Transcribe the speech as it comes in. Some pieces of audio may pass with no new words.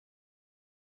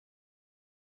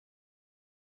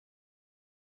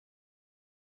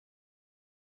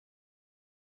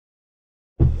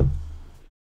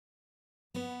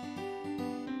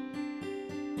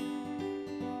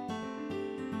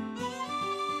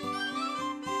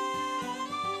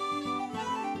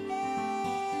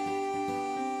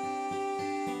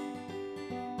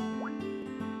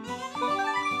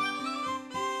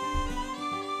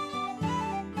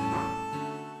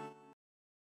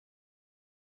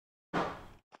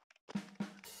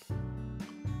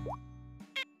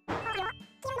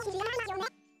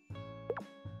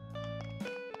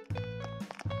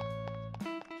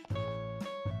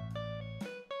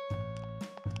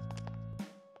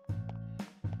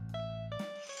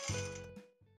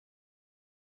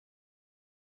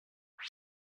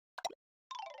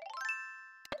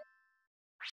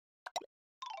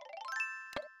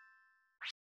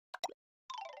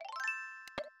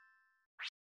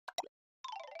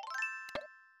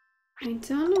I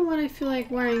don't know what I feel like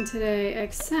wearing today,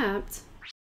 except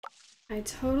I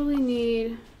totally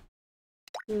need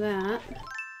that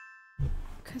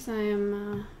because I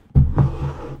am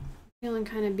feeling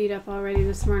kind of beat up already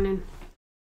this morning.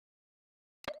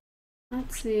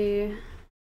 Let's see.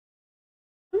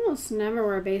 I almost never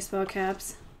wear baseball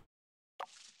caps.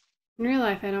 In real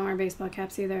life, I don't wear baseball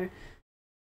caps either.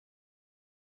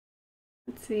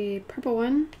 Let's see, purple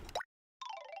one.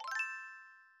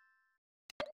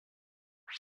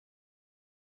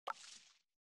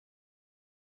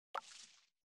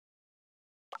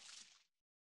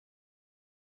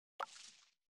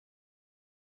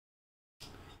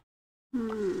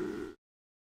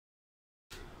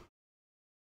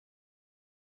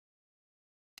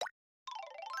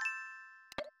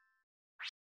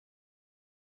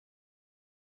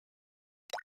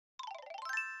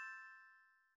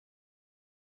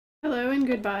 Hello and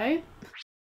goodbye.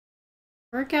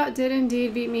 Workout did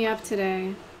indeed beat me up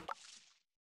today.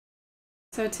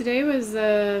 So today was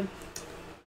a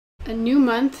new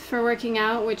month for working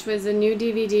out, which was a new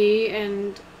DVD,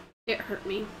 and it hurt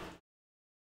me.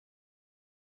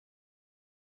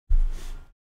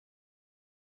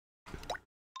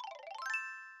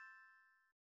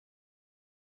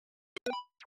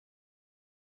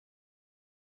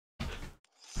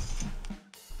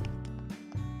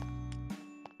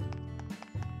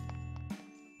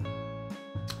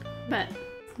 But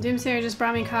Doomsayer just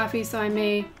brought me coffee, so I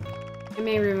may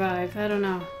revive. I don't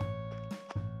know.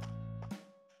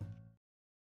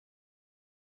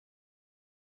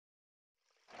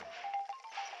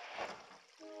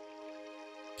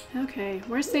 Okay,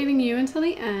 we're saving you until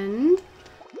the end.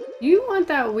 You want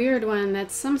that weird one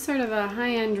that's some sort of a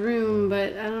high-end room,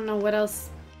 but I don't know what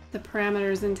else the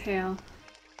parameters entail.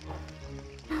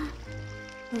 Oh,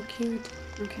 cute.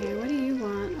 Okay, what do you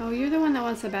want? Oh, you're the one that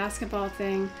wants the basketball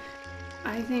thing.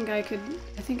 I think I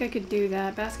could do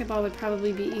that. Basketball would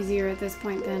probably be easier at this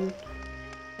point than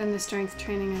the strength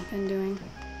training I've been doing.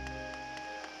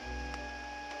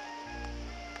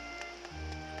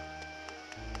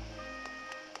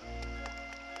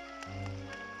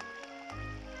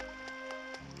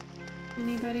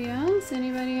 Anybody else?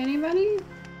 Anybody?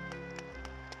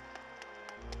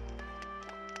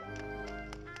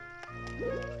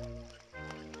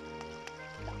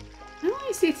 I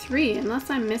only see 3, unless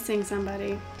I'm missing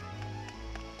somebody.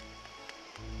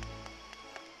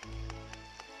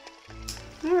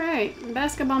 Alright,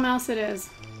 basketball mouse it is.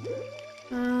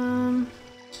 You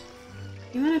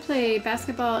want to play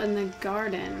basketball in the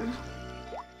garden.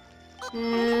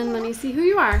 And let me see who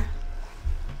you are.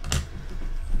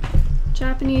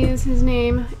 Japanese, his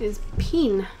name is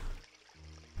Pin.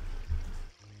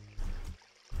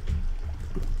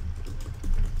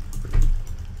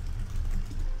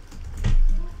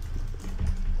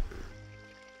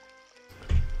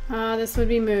 This would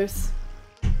be Moose.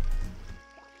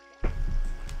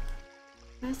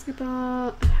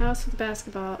 Basketball, house with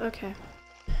basketball, okay.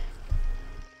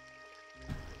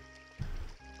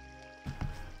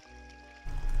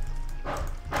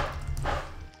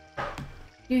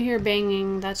 You hear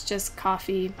banging, that's just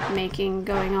coffee making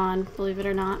going on, believe it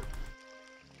or not.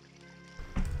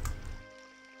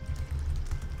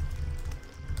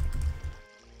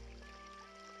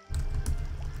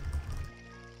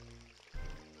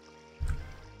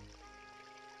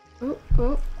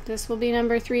 Oh, this will be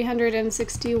number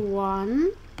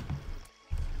 361.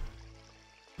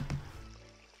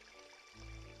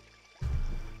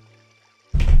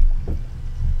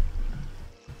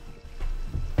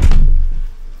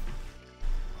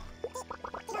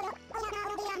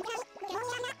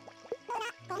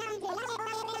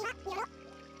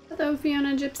 Hello,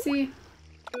 Fiona Gypsy.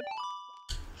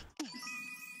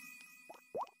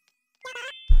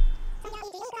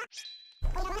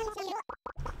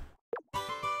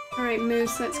 Alright,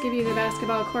 Moose, let's give you the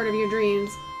basketball court of your dreams.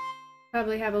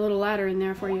 Probably have a little ladder in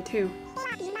there for you, too.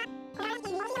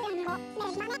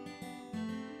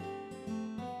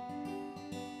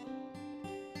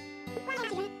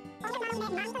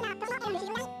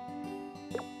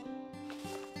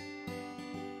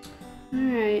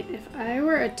 Alright, if I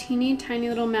were a teeny tiny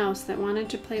little mouse that wanted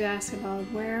to play basketball,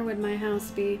 where would my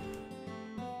house be?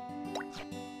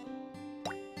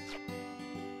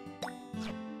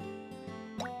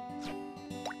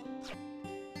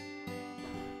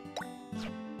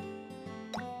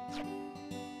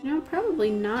 No,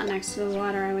 probably not next to the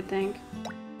water, I would think.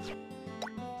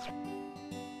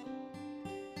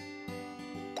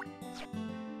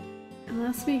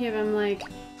 Unless we give him, like,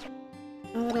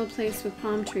 a little place with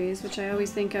palm trees, which I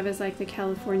always think of as, like, the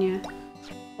California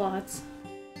plots.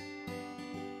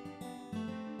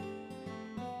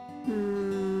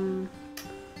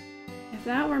 If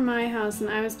that were my house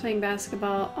and I was playing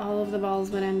basketball, all of the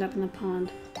balls would end up in the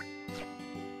pond.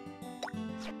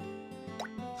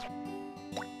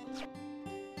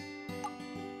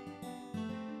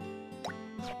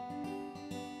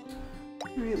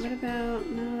 Alright, what about...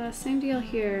 No, the same deal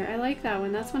here. I like that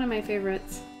one. That's one of my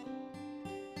favorites.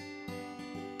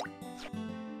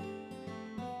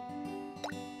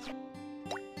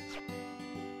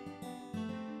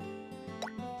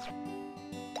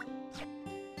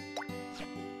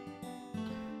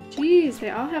 Jeez, they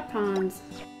all have ponds.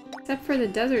 Except for the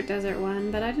desert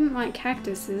one, but I didn't want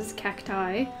cactuses,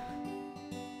 cacti.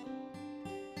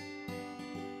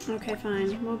 Okay,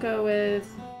 fine. We'll go with...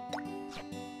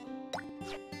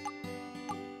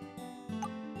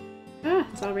 Ah,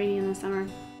 it's all rainy in the summer.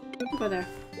 We'll go there.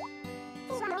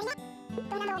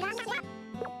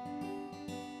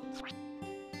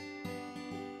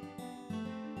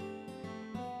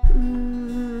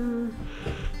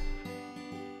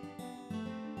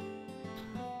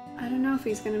 I don't know if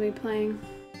he's going to be playing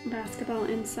basketball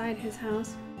inside his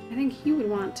house. I think he would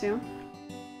want to.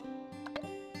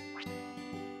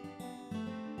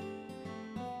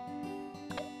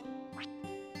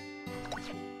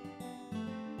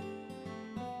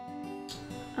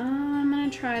 I'm gonna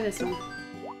try this one.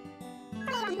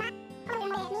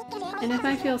 And if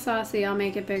I feel saucy, I'll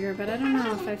make it bigger, but I don't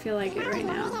know if I feel like it right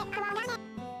now.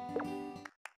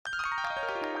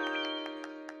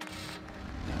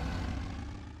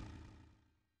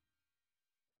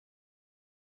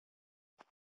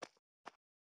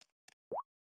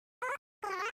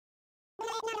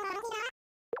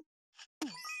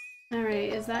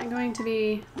 Alright, is that going to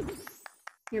be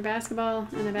your basketball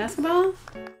and a basketball?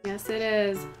 Yes, it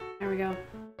is. There we go.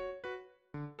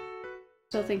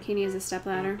 Still think he needs a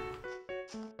stepladder.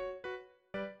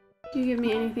 Do you give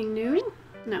me anything new?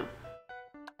 No.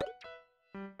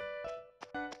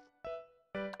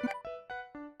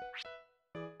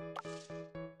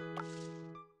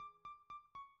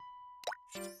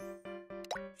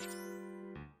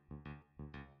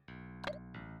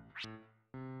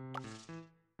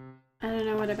 I don't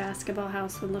know what a basketball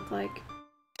house would look like.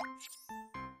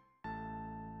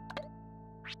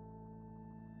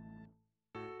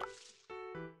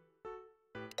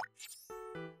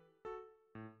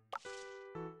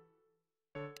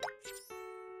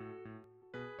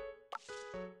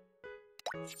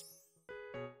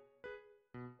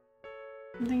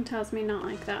 Something tells me not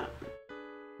like that.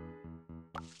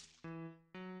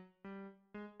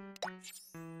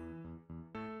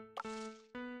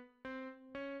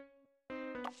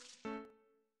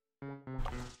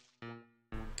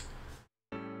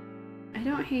 I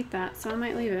don't hate that, so I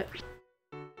might leave it.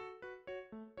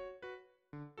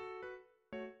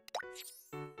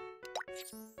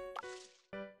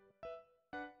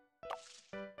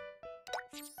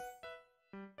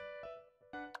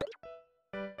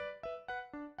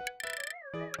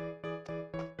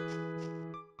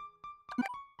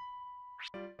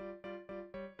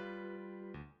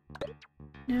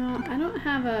 No, I don't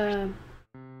have a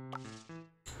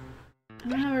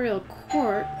real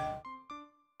court.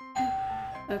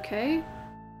 Okay.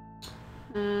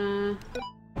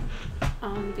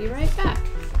 I'll be right back.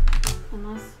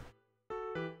 Unless...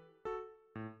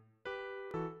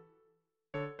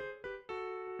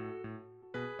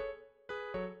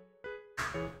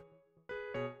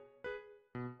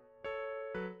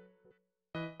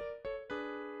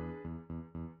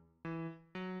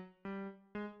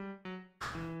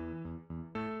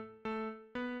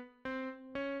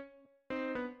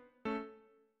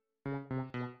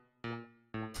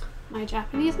 My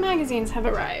Japanese magazines have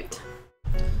arrived,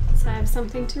 so I have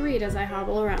something to read as I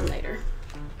hobble around later.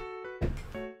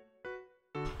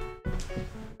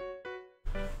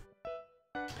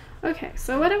 Okay,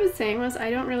 so what I was saying was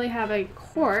I don't really have a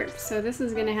court, so this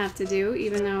is gonna have to do,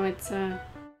 even though it's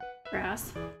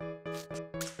grass.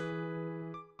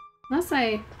 Unless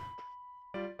I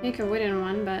make a wooden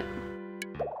one, but...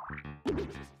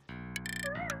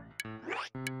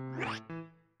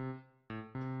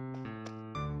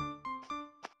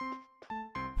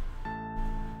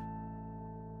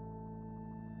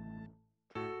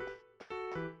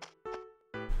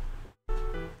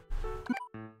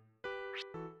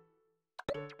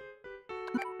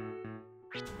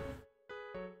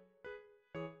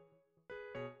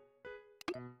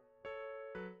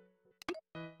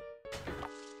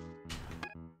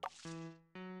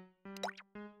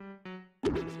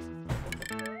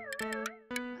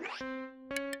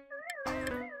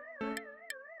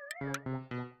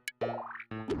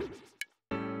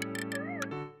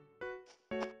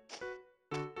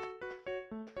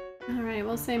 Alright,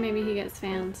 we'll say maybe he gets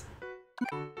fans.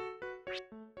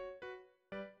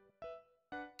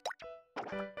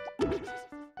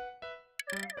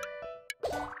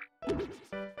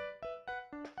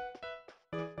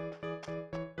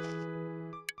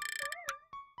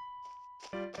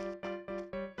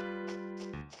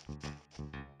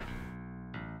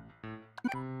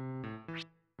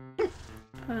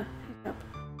 Hiccup.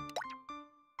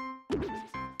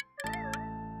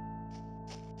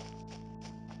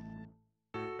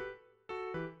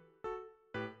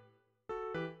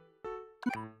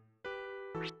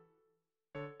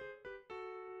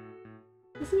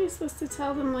 Isn't he supposed to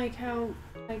tell them like how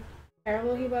like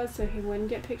terrible he was so he wouldn't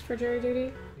get picked for jury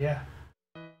duty? Yeah.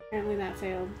 Apparently that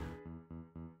failed.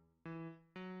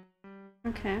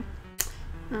 Okay.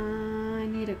 I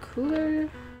need a cooler.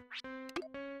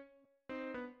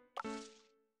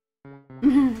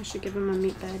 I should give him a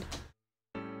meat bed.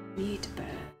 Meat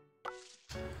bed.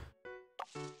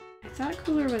 I thought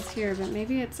cooler was here, but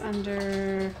maybe it's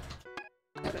under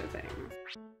other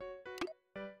things.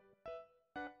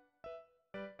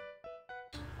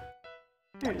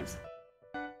 There it is.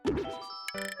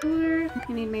 Cooler.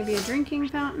 You need maybe a drinking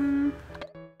fountain.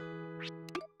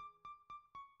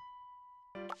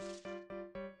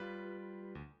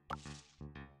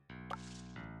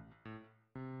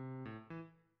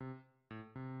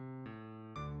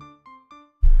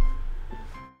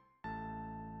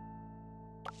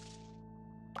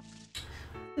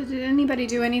 So did anybody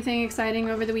do anything exciting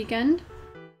over the weekend?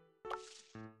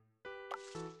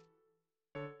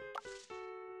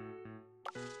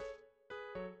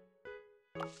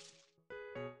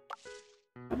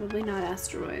 Probably not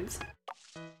asteroids.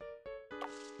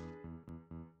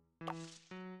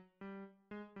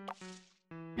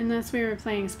 Unless we were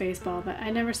playing Spaceball, but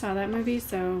I never saw that movie,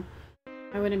 so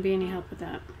I wouldn't be any help with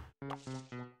that.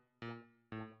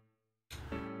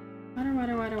 Water,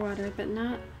 water, water, water, but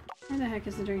not... Where the heck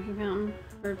is the drinking fountain?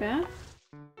 Bird bath?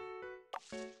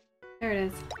 There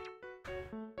it is.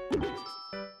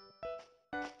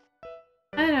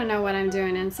 I don't know what I'm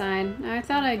doing inside. I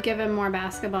thought I'd give him more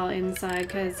basketball inside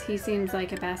because he seems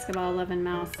like a basketball-loving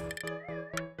mouse.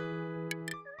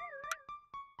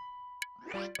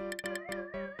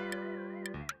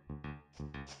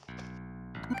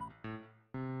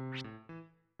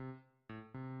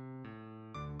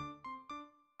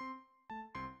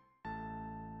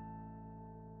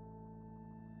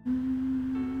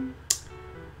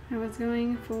 I was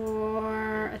going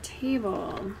for a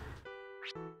table.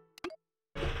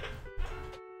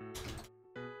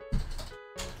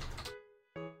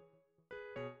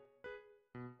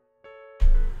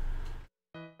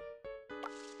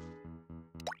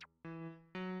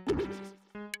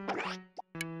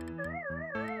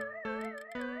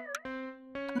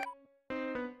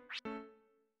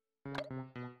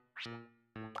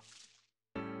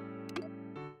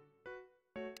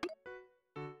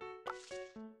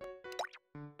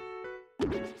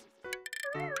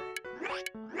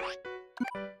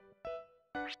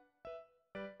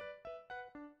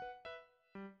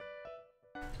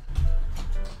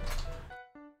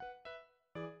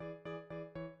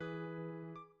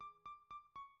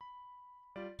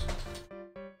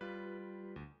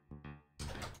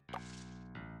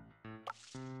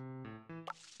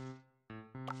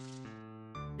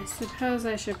 I suppose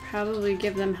I should probably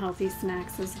give them healthy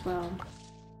snacks as well.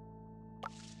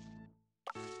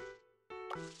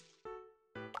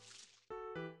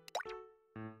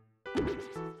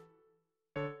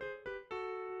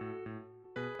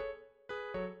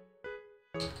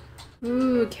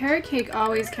 Ooh, carrot cake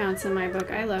always counts in my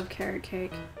book. I love carrot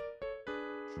cake.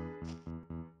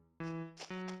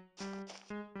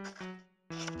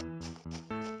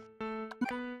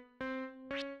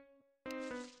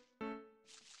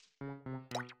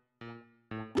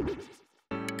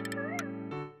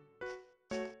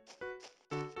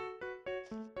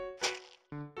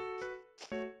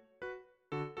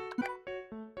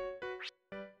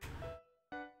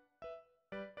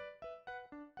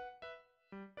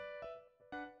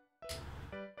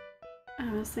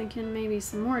 I was thinking maybe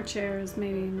some more chairs,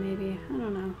 maybe, I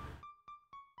don't know.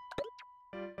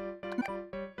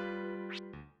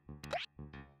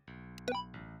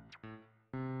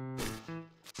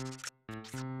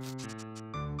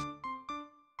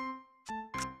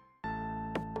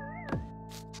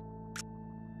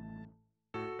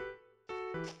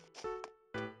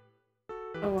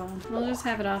 Oh well, we'll just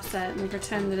have it offset and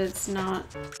pretend that it's not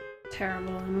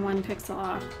terrible and 1 pixel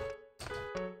off.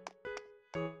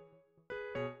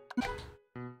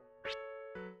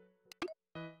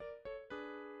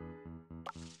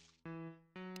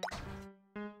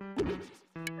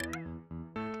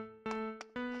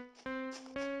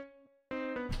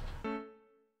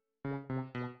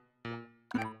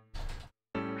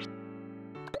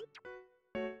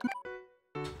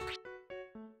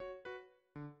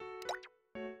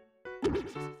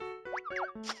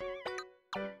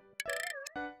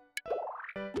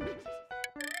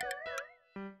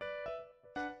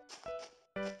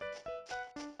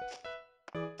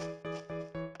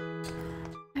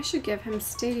 I should give him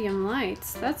stadium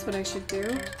lights. That's what I should do.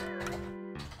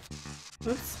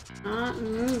 Oops. Not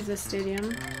move the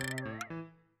stadium.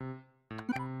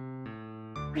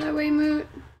 That way, Moot.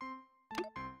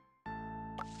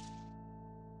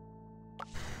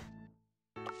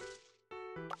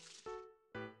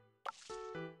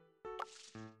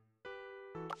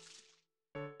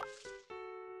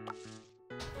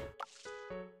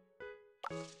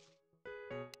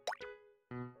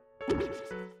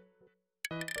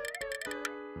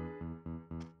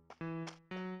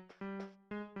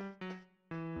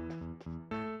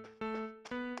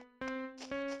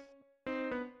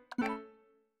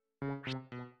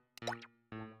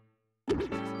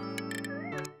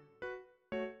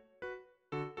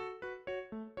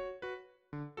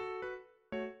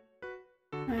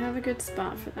 I have a good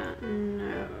spot for that.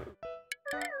 No.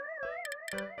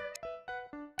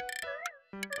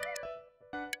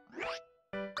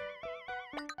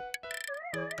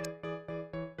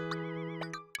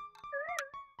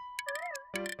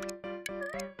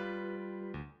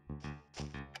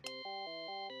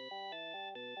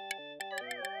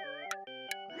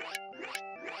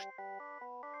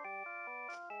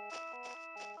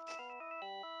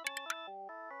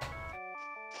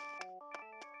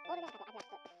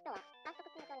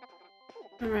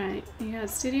 Alright, you got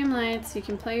stadium lights, you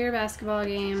can play your basketball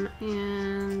game,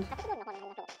 and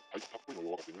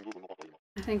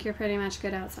I think you're pretty much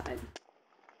good outside.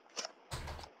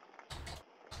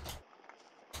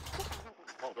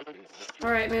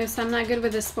 Alright, Moose, I'm not good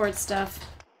with the sports stuff.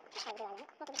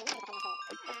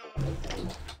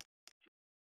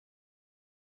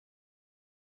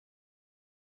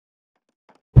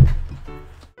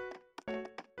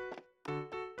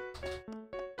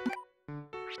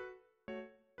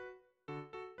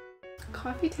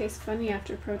 Coffee tastes funny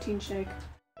after protein shake.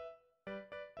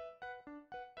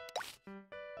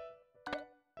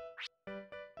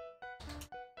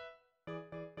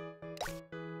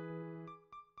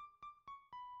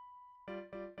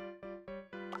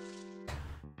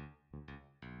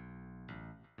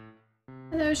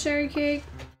 Hello, Sherry Cake.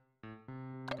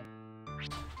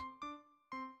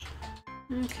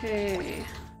 Okay.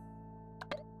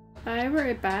 If I were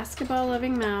a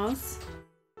basketball-loving mouse,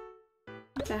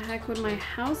 what the heck would my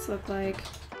house look like?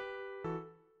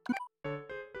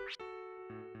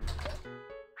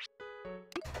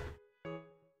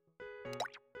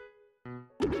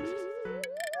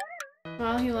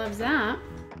 Well, he loves that.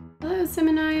 Hello,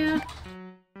 Simonaya.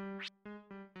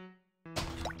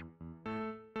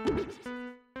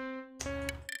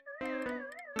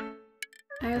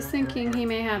 I was thinking he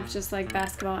may have just like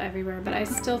basketball everywhere, but I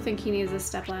still think he needs a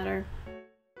stepladder.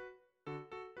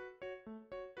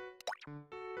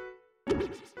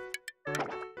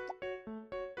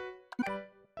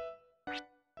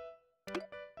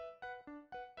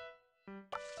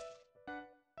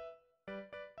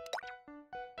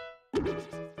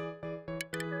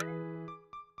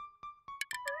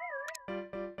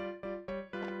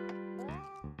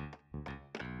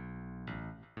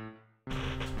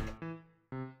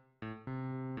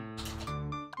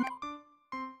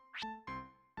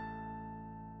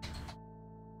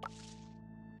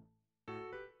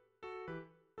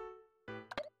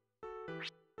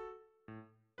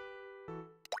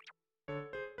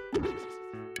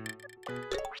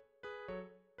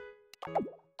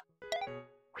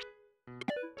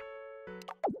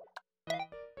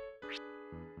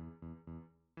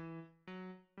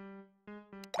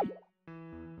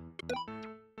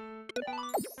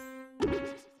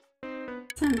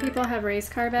 Some people have race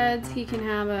car beds. He can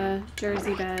have a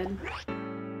jersey bed.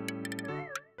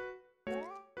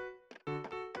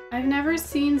 I've never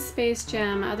seen Space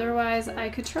Jam, otherwise I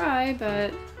could try,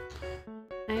 but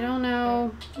I don't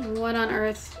know what on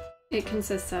earth it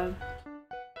consists of.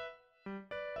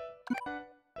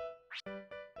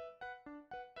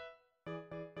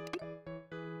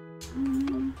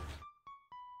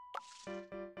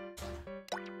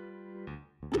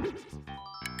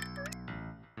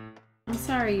 I'm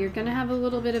sorry, you're gonna have a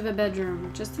little bit of a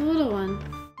bedroom. Just a little one.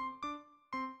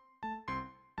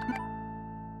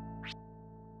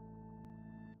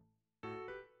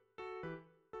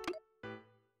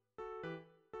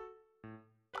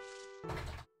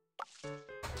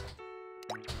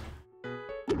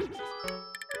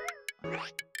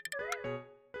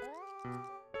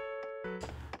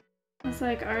 It's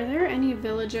like, are there any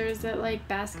villagers that like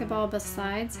basketball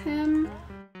besides him?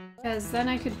 Because then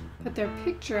I could put their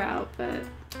picture out, but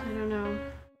I don't know.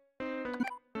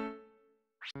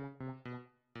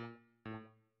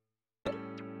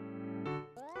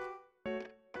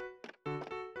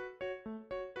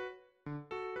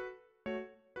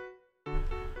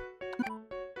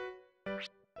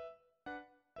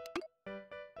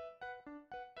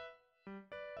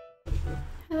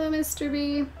 Hello, Mr.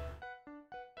 B.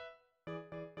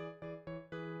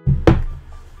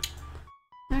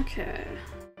 Okay.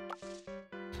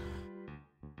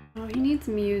 Oh, he needs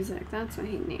music. That's what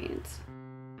he needs.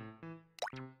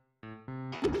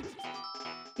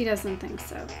 He doesn't think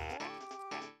so.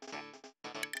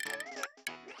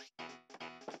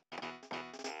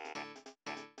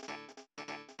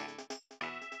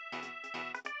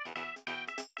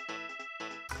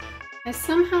 I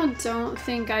somehow don't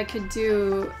think I could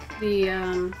do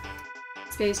the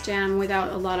Space Jam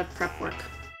without a lot of prep work.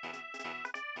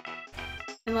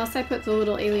 Unless I put the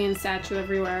little alien statue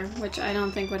everywhere, which I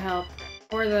don't think would help.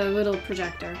 Or the little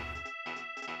projector.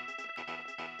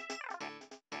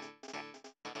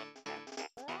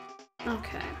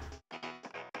 Okay.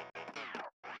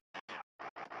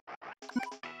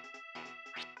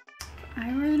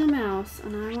 I were a mouse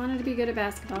and I wanted to be good at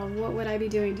basketball. What would I be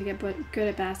doing to get good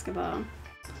at basketball?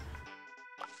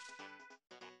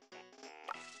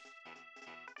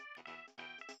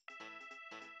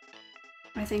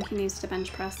 I think he needs to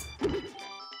bench press.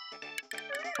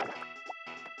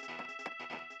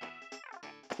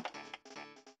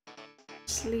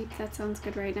 Sleep, that sounds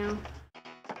good right now.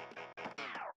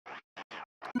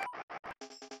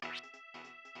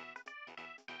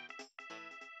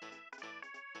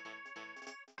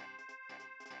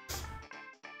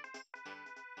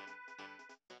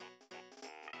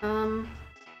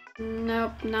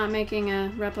 Nope, not making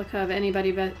a replica of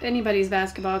anybody's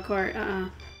basketball court.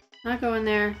 Not going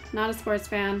there. Not a sports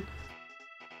fan.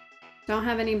 Don't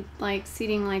have any, like,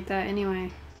 seating like that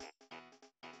anyway.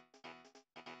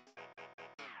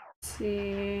 Let's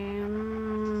see,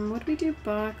 would we do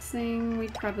boxing?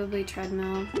 We'd probably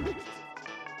treadmill.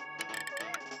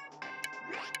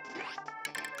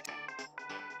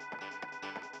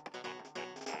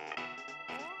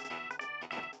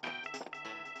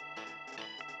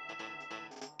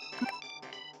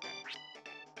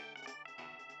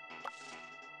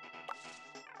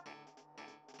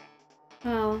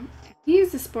 Well, if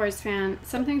he's a sports fan,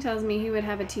 something tells me he would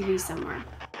have a TV somewhere.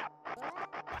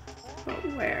 But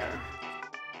where?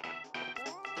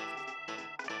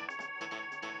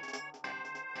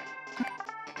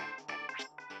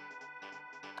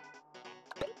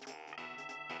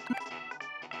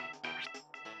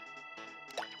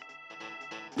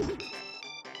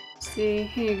 See,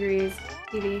 he agrees.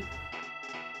 TV.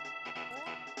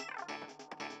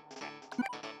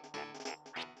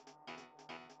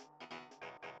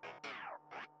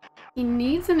 He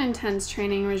needs an intense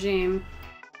training regime.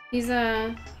 He's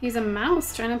a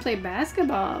mouse trying to play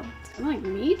basketball. It's kind of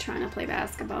like me trying to play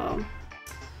basketball.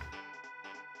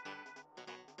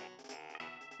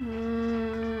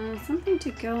 Something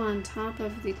to go on top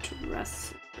of the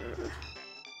dresser.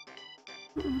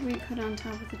 What would we put on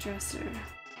top of the dresser?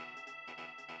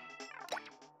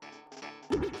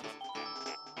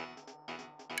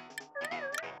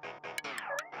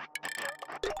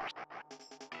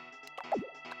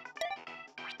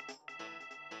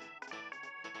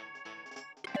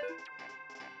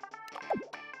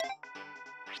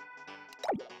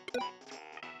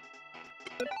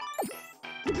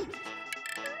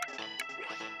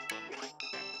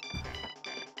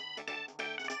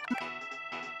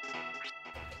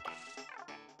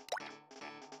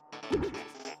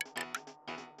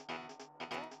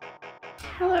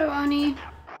 Hello, Oni.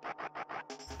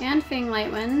 And Fing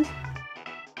Lightwind.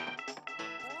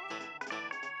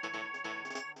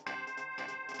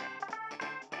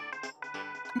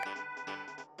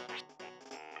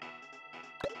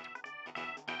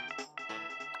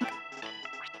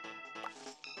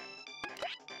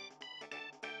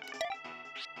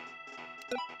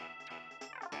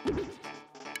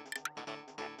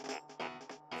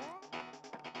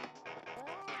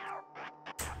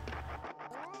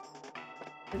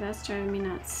 That's driving me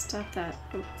nuts. Stop that.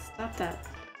 Oh, stop that.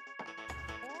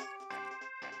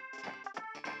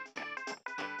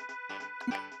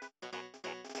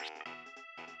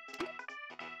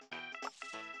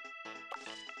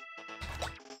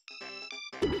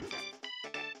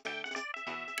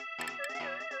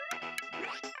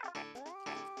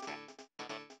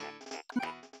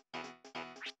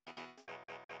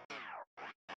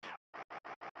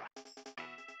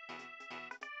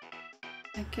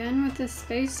 Again with the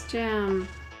Space Jam.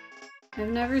 I've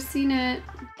never seen it.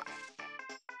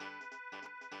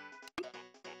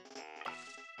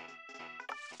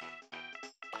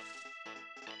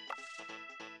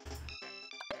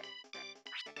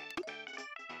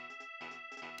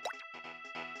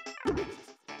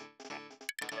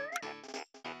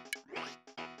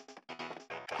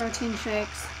 Protein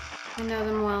shakes. I know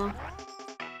them well.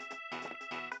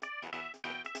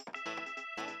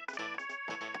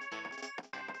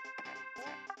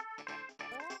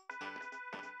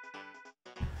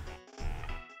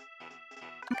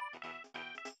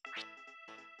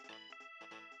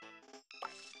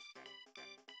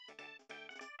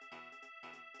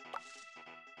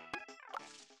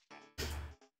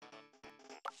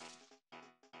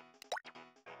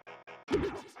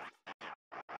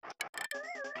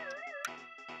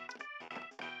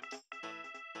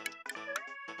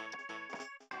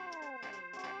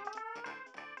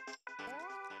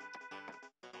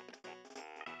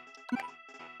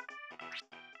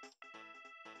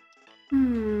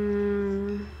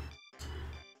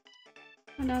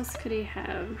 What else could he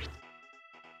have?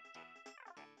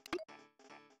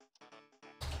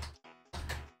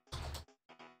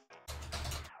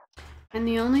 And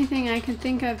the only thing I can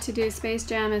think of to do Space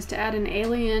Jam is to add an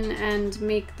alien and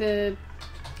make the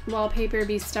wallpaper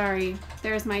be starry.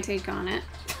 There's my take on it.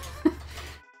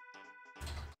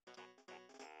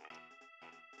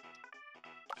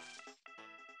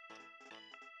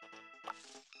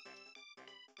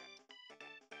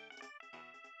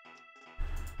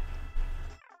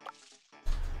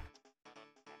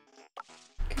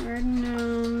 Garden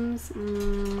gnomes.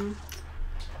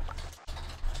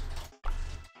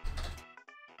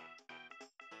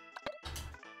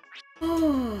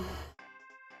 Oh.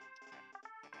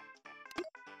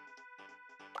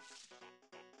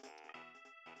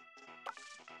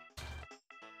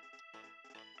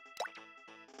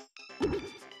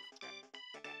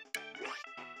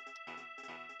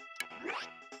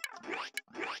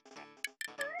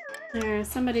 There,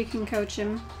 somebody can coach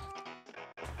him.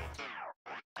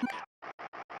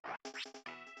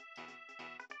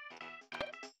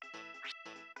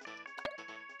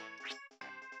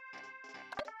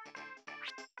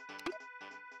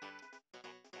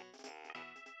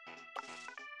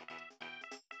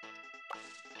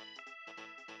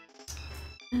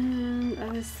 And I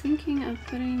was thinking of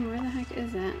putting, where the heck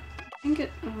is it? I think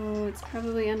it, oh, it's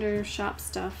probably under shop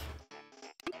stuff.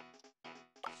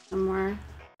 Somewhere.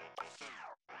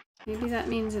 Maybe that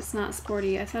means it's not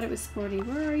sporty. I thought it was sporty.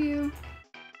 Where are you?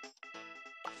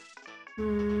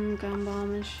 Gumball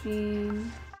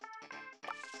machine.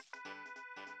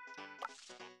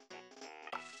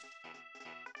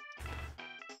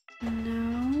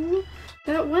 No.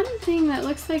 That one thing that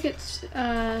looks like it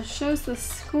shows the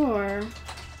score.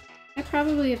 I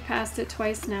probably have passed it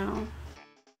twice now.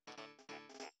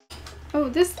 Oh,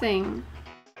 this thing.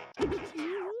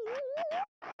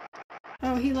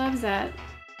 Oh, he loves that.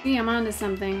 See, I'm onto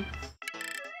something.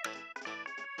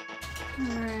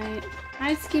 Alright.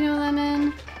 Hi, Skino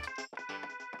Lemon.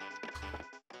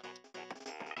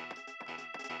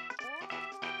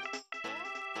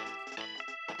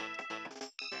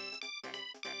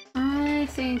 I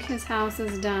think his house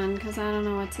is done, because I don't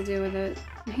know what to do with it.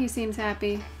 He seems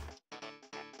happy.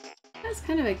 That's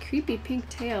kind of a creepy pink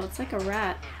tail. It's like a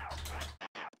rat.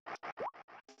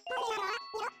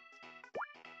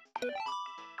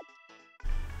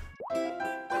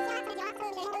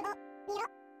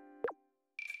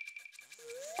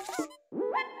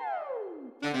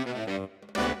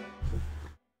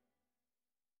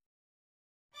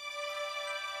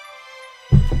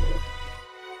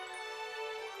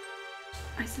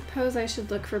 I suppose I should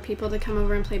look for people to come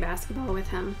over and play basketball with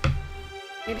him.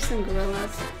 Maybe some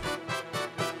gorillas.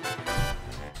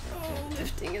 Oh,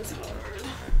 lifting is hard.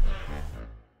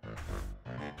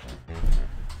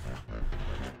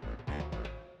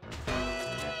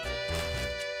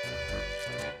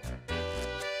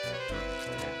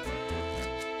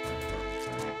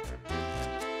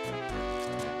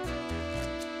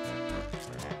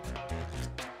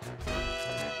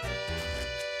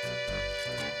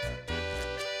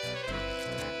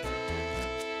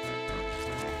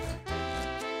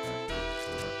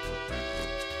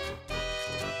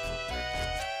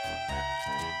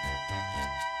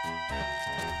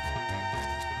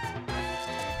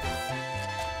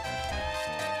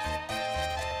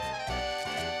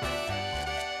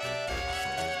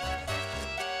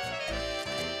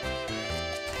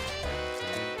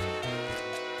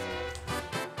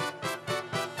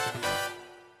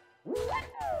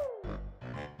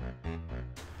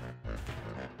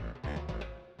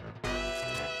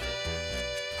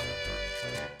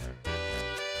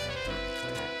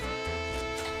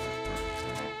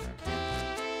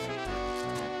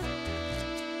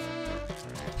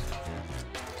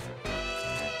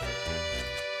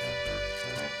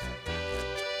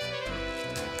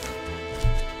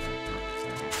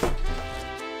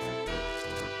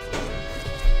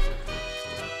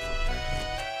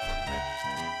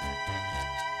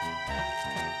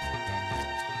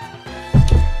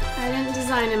 I didn't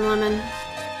design him, Lemon.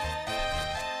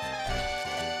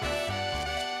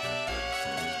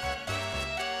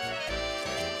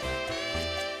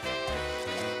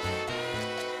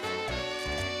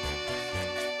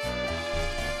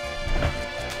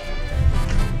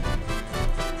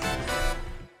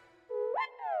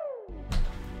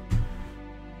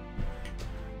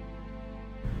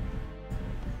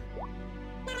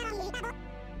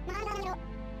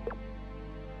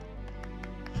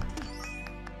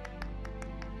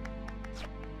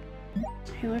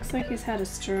 He looks like he's had a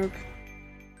stroke.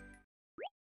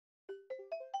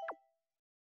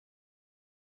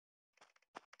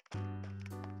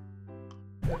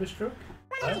 Have a stroke?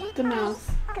 The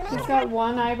mouth. He's got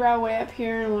one eyebrow way up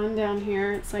here and one down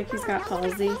here. It's like he's got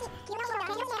palsy.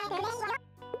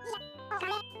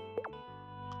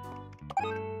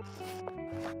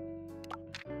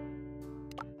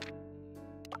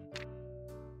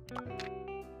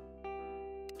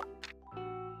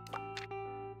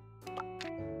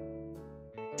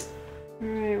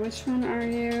 Alright, which one are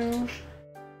you?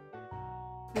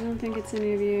 I don't think it's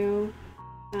any of you.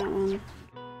 That one.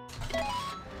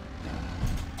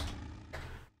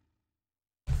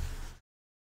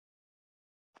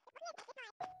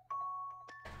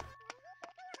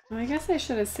 Well, I guess I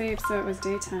should have saved so it was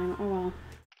daytime. Oh well.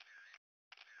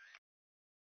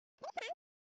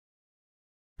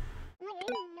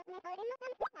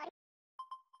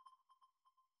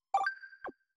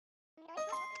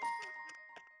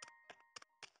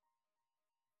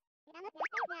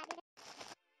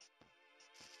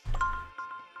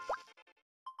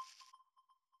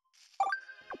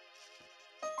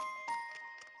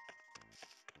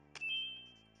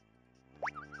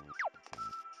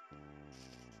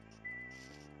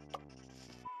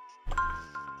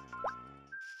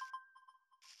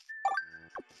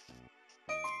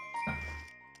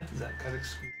 That got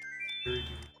excluded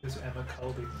because Emma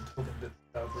called him and told him that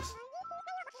the dog was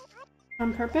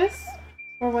On purpose?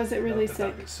 Or was it really the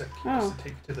sick? dog was sick. He Oh. was to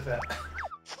take it to the vet.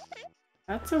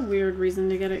 That's a weird reason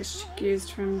to get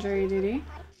excused from jury duty.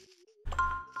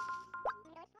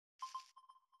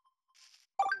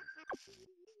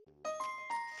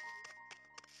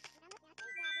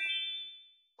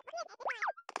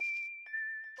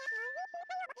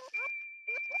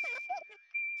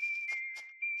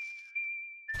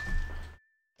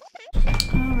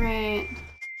 Alright.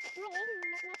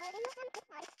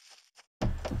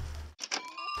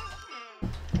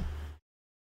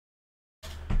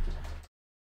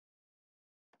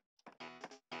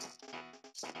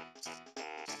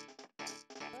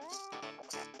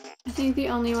 I think the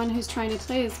only one who's trying to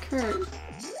play is Kurt.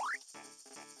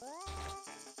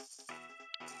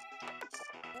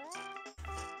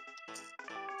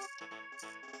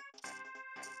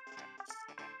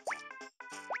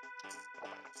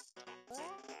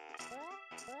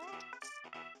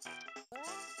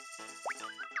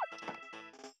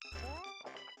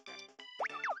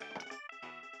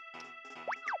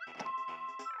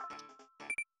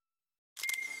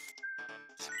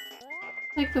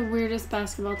 Like the weirdest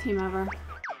basketball team ever.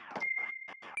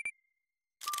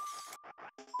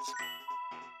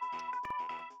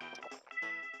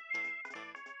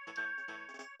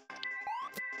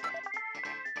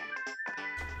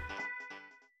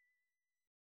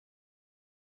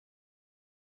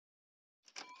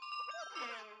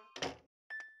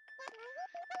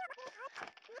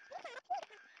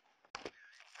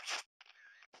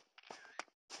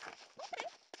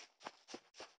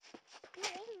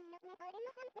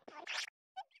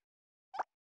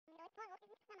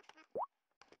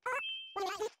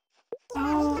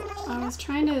 Oh, I was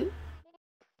trying to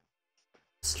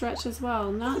stretch as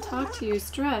well. Not talk to you,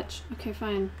 stretch. Okay,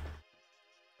 fine.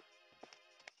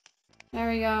 There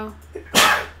we go.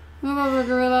 Move over,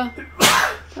 gorilla.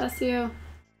 Bless you.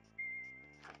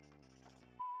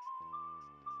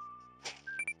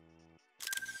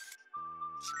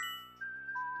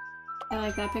 I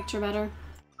like that picture better.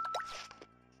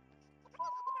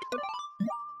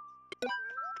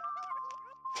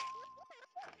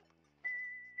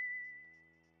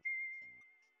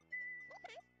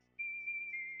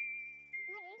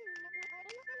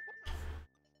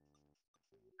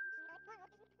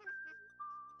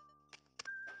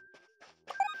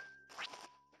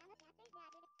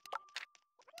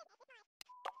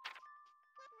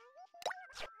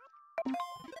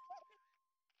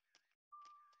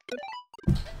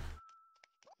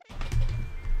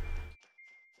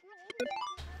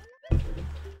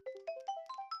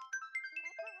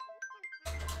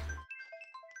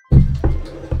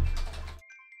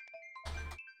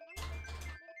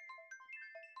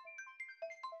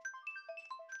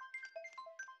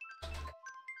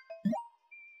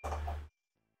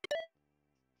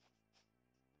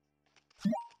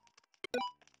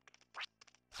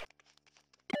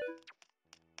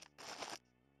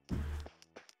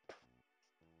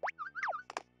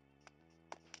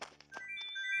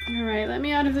 Alright, let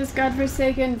me out of this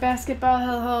godforsaken basketball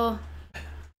hellhole.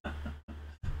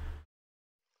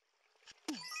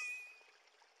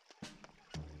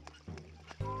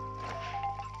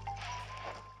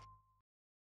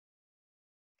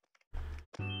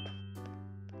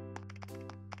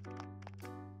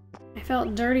 I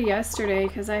felt dirty yesterday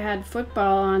because I had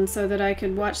football on so that I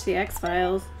could watch the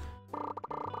X-Files.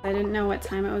 I didn't know what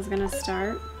time it was gonna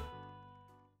start.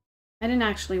 I didn't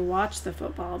actually watch the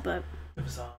football, but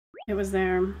it was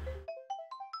there.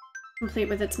 Complete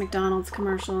with its McDonald's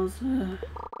commercials. Ugh.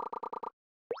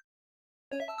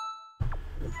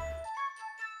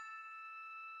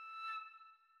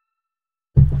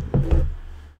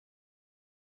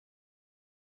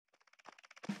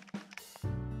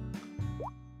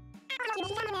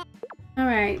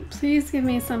 Alright, please give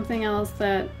me something else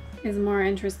that is more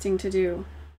interesting to do.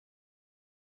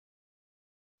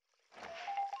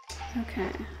 Okay.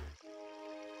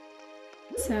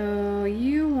 So,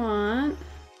 you want...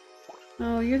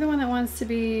 Oh, you're the one that wants to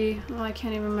be... Oh, I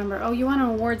can't even remember. Oh, you want an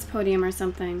awards podium or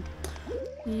something.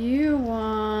 You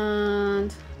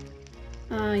want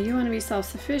to be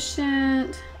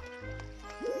self-sufficient.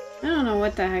 I don't know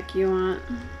what the heck you want.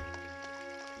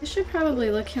 I should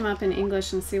probably look him up in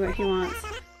English and see what he wants.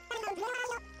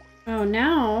 Oh,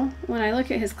 now, when I look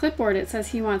at his clipboard, it says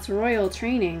he wants royal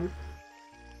training.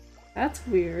 That's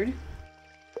weird.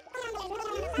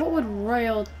 What would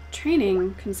royal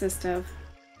training consist of?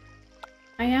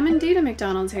 I am indeed a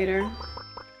McDonald's hater.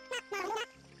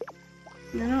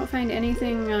 I don't find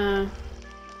anything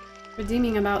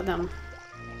redeeming about them.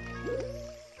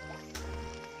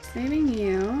 Saving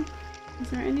you. Is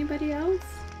there anybody else?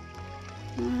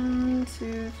 1,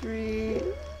 2, 3.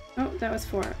 Oh, that was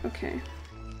 4. Okay.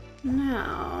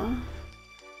 Now.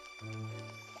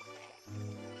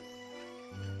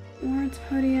 Awards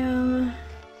podium.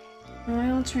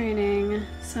 Royal training.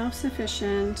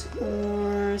 Self-sufficient.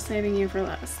 Or saving you for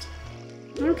last.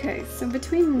 Okay, so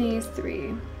between these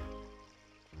three.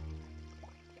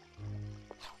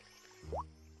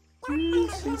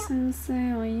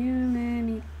 Sensei or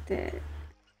Yume Mite.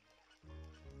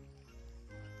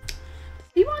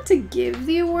 Do you want to give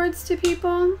the awards to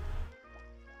people?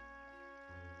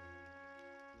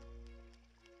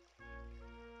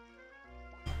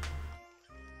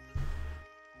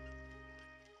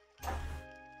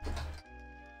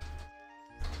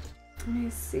 Let me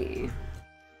see.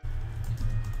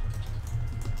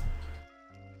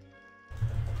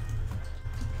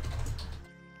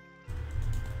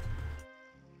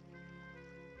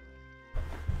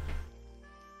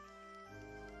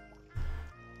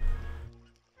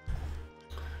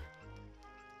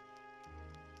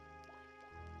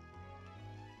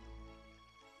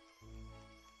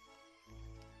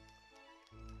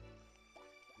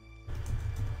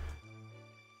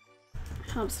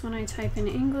 Helps when I type in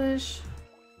English.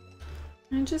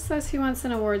 And it just says he wants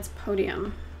an awards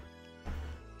podium.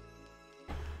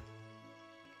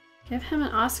 Give him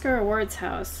an Oscar Awards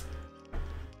house.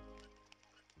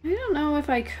 I don't know if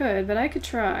I could, but I could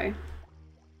try.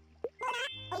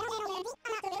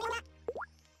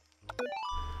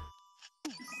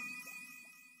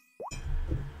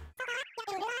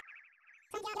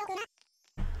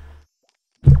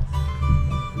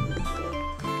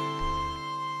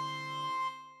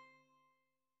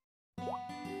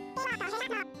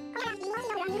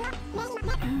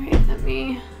 Alright, let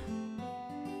me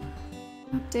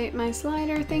update my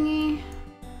slider thingy.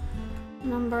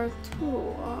 Number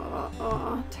 2,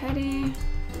 Teddy.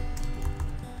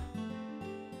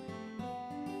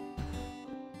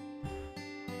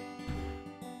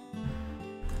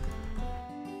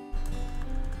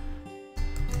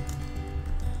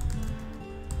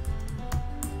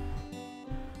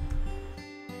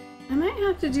 I might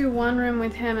have to do one room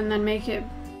with him and then make it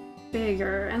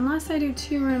bigger, unless I do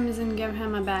 2 rooms and give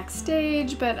him a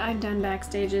backstage, but I've done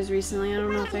backstages recently. I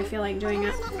don't know if I feel like doing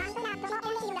it.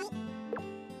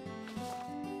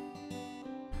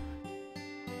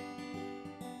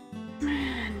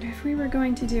 And if we were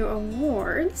going to do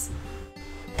awards,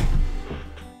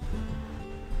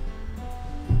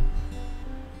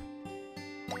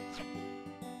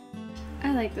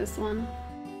 I like this one.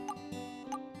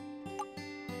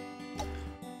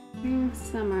 Spring,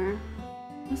 summer.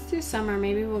 Let's do summer,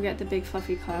 maybe we'll get the big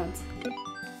fluffy clouds.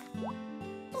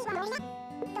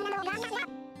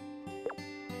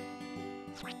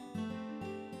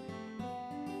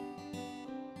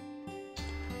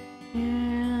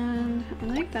 And I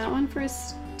like that one for a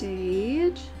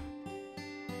stage.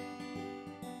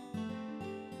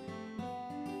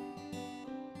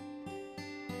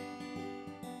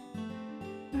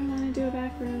 I want to do a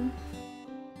back room.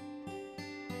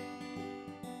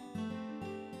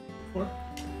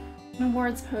 An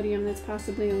awards podium that's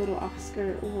possibly a little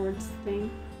Oscar awards thing.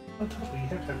 Oh, totally. You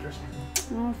have to have dressing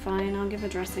room. Oh, fine. I'll give a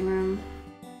dressing room.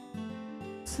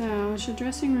 So, should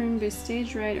dressing room be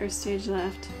stage right or stage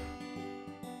left?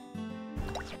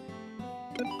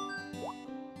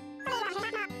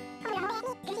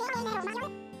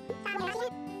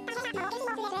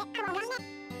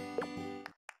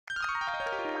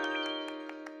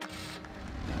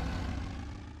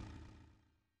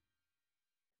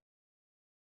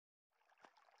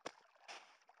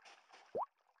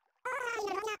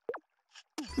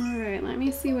 Alright, let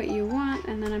me see what you want,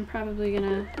 and then I'm probably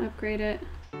gonna upgrade it.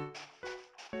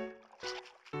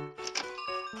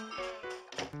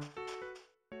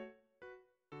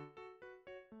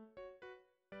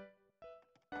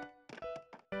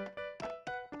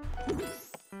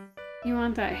 You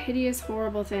want that hideous,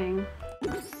 horrible thing.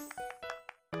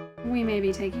 We may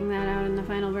be taking that out in the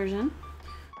final version.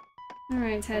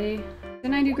 Alright, Teddy.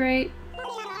 Didn't I do great?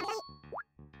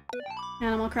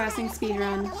 Animal Crossing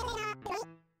speedrun.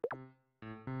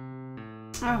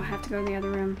 Oh, I have to go to the other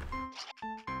room.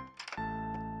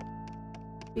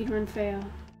 Speedrun fail.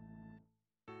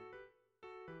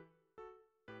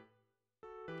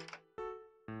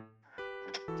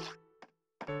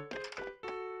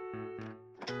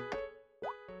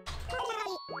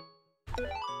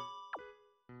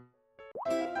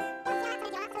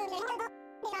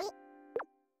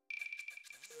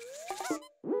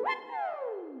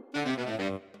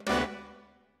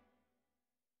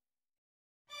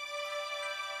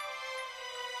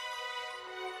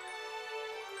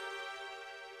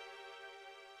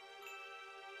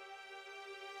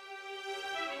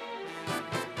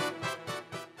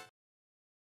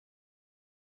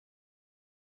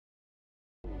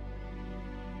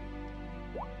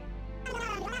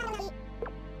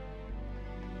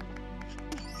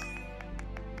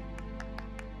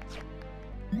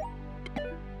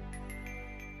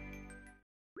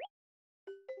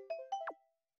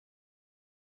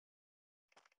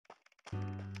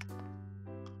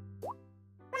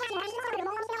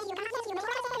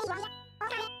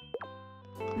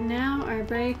 Now our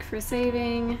break for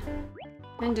saving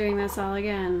and doing this all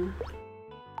again.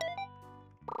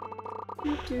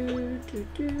 I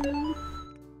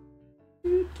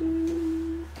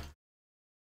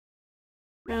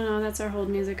don't know, that's our hold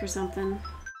music or something.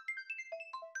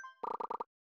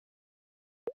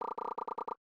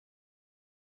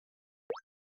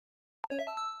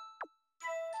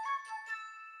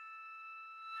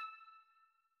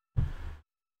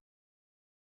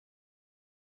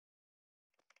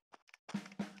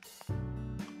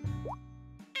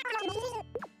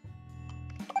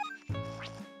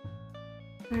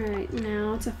 Alright,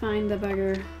 now to find the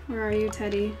bugger. Where are you,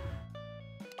 Teddy?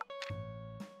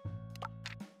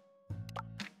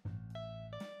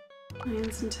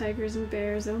 Lions and tigers and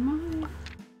bears, oh my.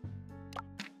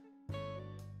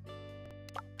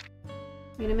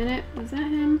 Wait a minute, was that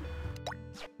him?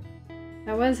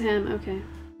 That was him, okay.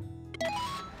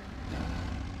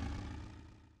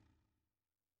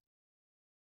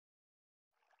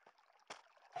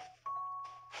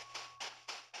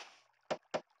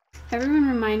 Everyone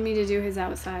remind me to do his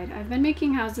outside. I've been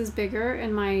making houses bigger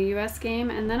in my US game,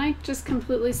 and then I just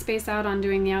completely space out on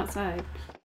doing the outside.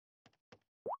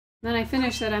 Then I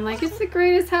finish it, I'm like, it's the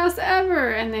greatest house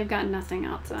ever! And they've got nothing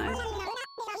outside.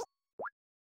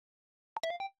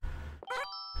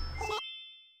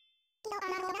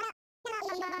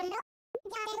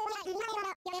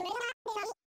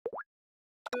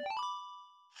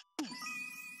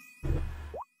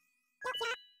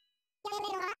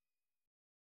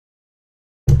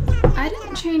 I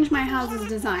didn't change my house's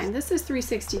design. This is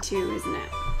 362, isn't it?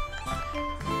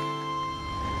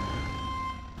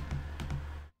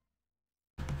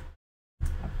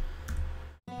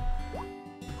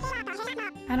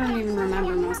 I don't even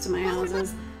remember most of my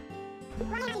houses.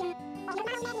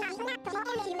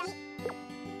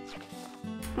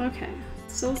 Okay,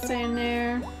 still staying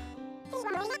there.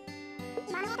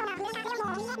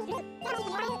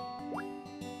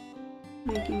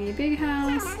 Making a big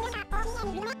house.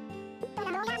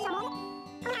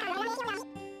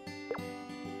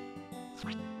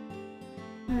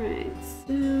 Alright,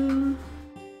 so I'm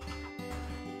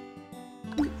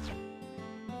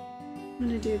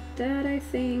gonna do that, I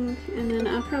think, and then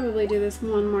I'll probably do this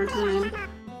one more time.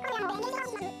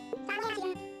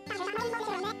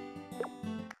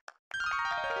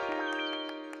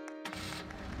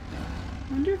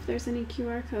 I wonder if there's any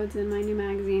QR codes in my new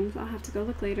magazines. I'll have to go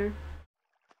look later.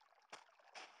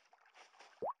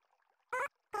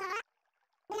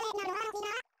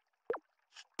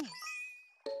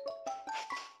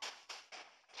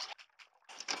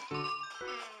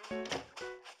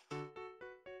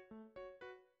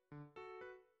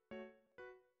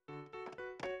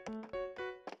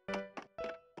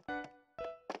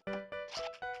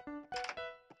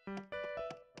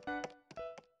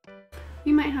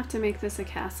 We might have to make this a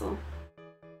castle.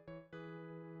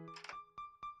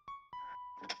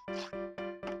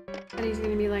 Eddie's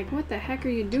gonna be like, what the heck are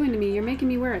you doing to me? You're making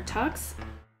me wear a tux?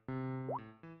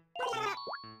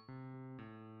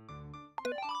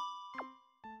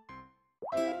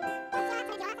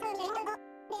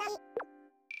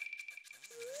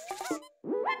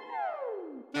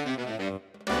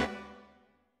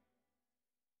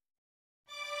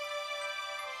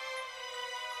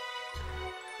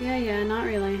 Yeah, not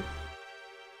really.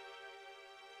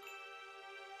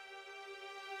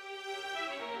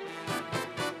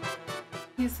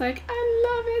 He's like, I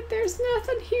love it, there's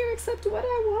nothing here except what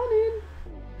I wanted.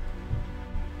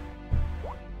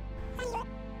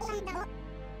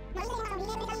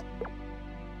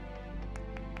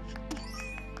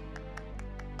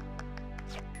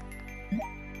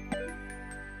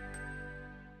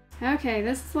 Okay,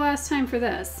 this is the last time for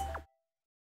this.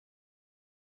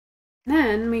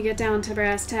 Then we get down to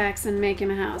brass tacks and make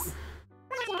him a house.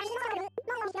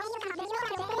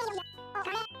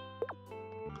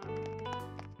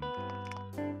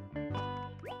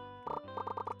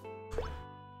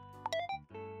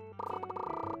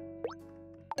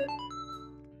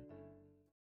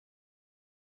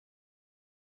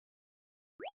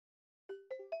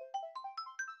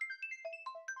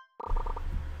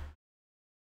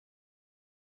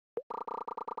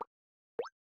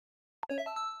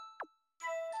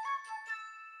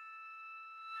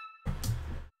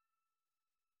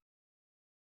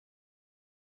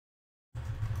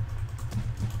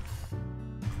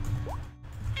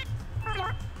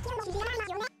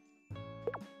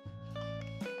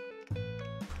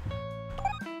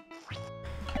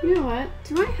 You know what?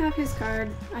 Do I have his card?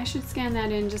 I should scan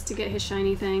that in just to get his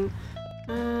shiny thing.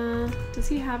 Does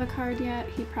he have a card yet?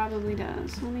 He probably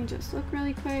does. Let me just look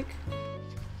really quick.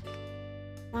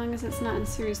 As long as it's not in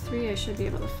Series 3, I should be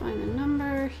able to find the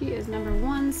number. He is number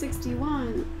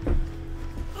 161.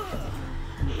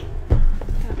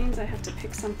 That means I have to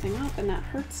pick something up, and that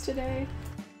hurts today.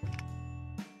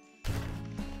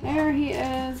 There he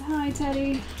is. Hi,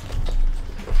 Teddy.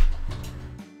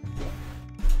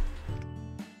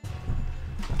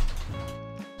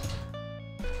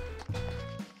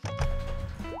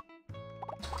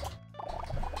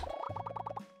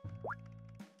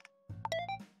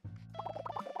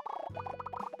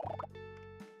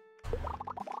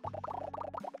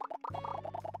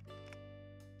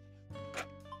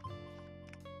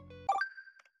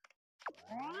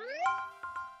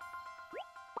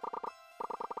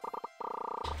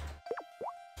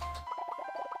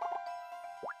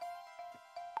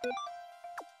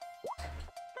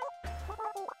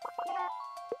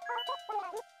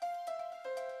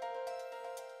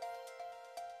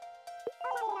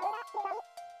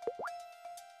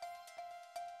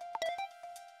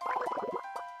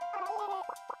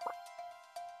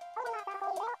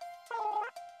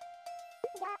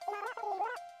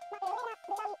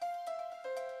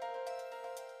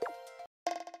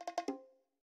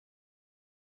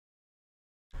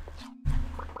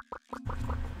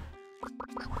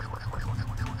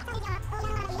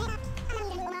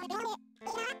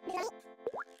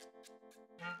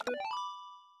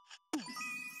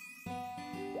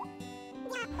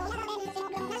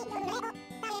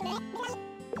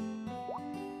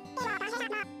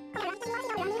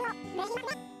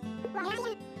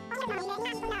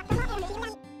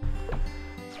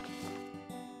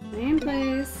 Same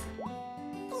place.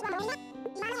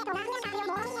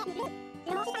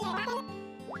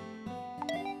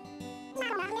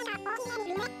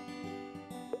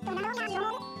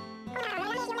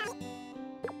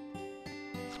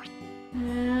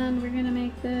 And we're gonna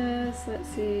make this, let's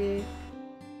see.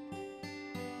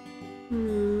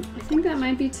 I think that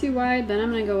might be too wide, but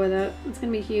I'm gonna go with it. It's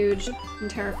gonna be huge and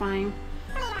terrifying.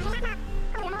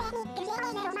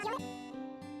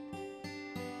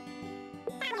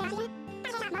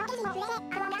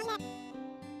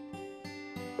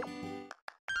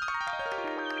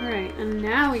 Alright, and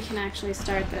now we can actually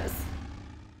start this.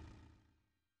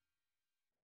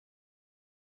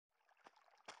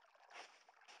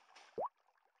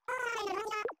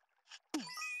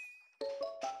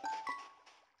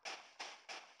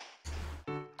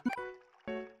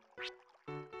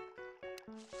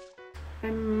 I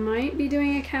might be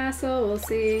doing a castle, we'll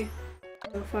see.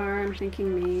 So far I'm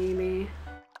thinking maybe.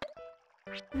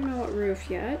 I don't know what roof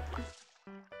yet.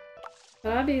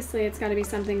 But obviously it's gotta be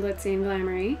something glitzy and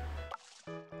glamoury.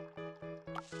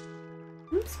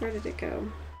 Oops, where did it go?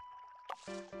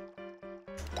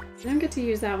 I don't get to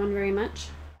use that one very much.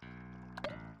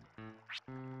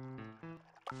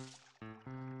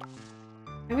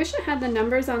 I wish it had the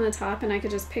numbers on the top and I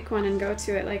could just pick one and go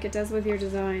to it like it does with your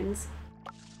designs.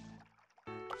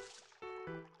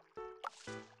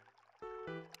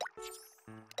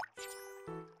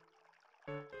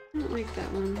 I don't like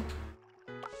that one.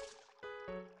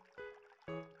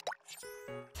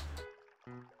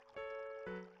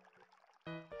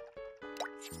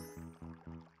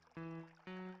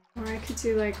 Or I could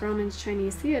do like Roman's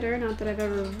Chinese Theater, not that I've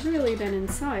ever really been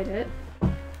inside it.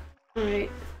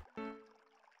 Alright.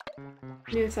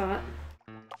 New thought.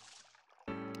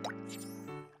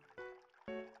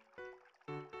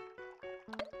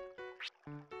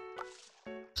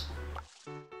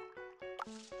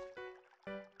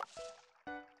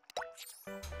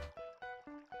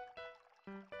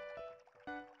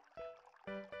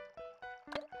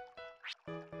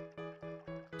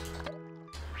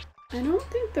 I don't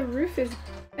think the roof is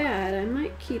bad. I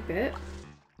might keep it.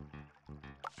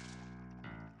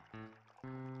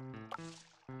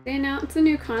 They announced a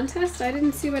new contest? I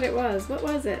didn't see what it was. What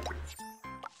was it?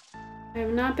 I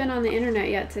have not been on the internet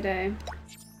yet today.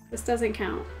 This doesn't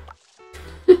count.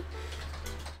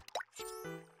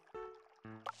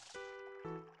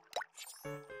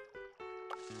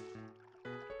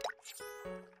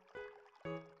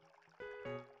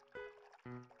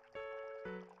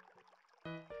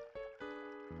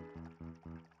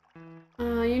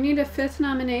 You need a 5th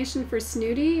nomination for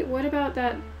Snooty? What about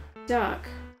that duck?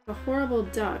 A horrible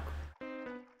duck.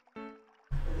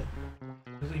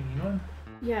 Really mean one?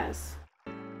 Yes.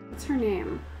 What's her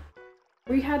name?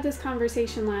 We had this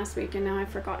conversation last week and now I've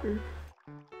forgotten.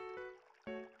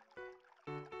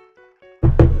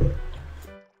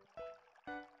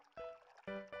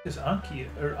 Is Anki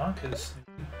or Anka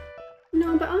Snoopy?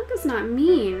 No, but Anka's not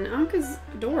mean. Anka's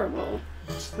adorable.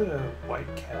 What's the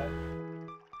white cat?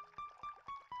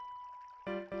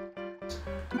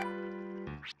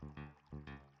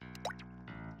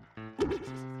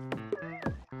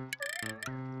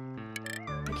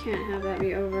 I can't have that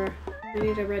be over. I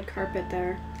need a red carpet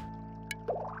there.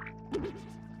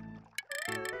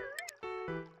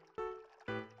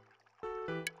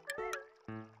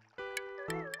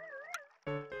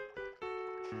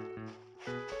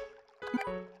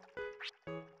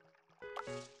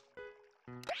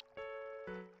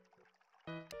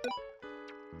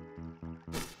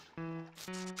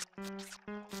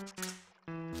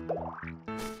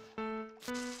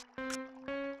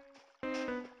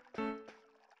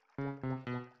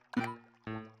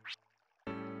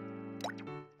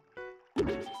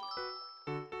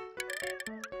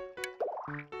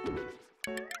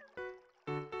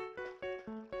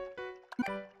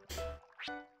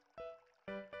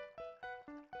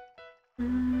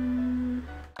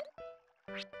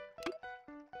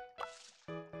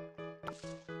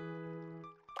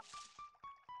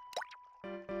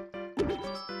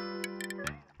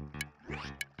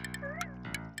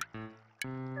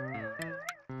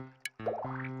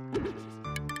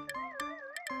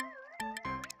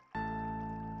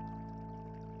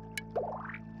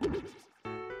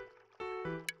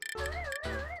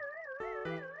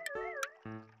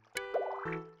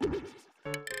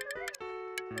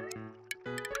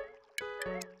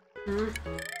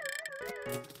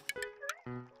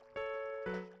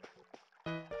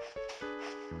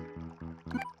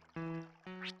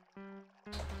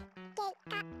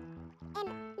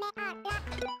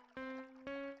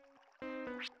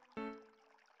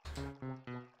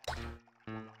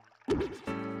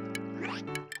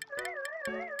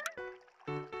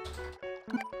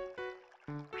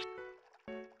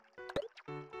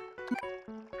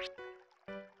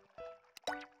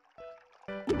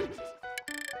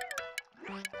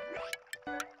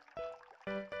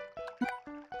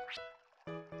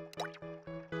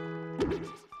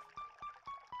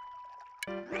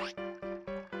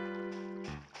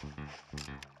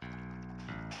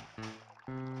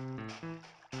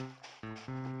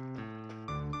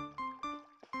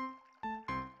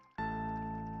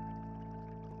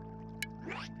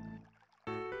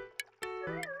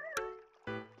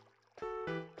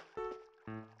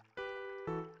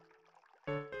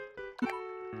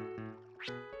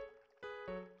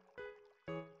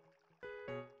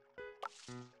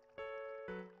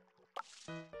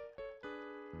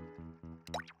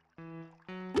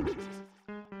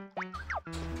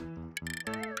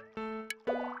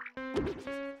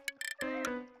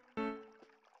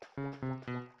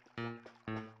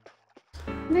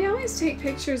 They always take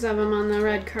pictures of them on the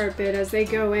red carpet as they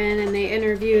go in and they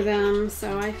interview them,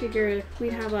 so I figured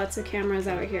we'd have lots of cameras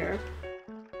out here.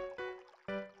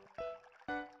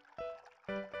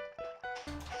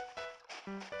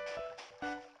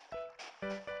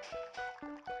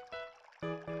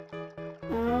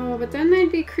 Oh, but then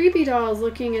they'd be creepy dolls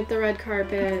looking at the red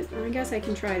carpet. I guess I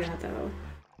can try that though.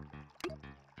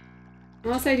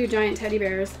 Unless I do giant teddy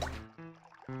bears.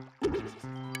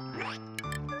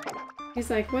 He's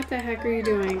like, what the heck are you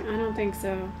doing? I don't think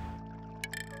so.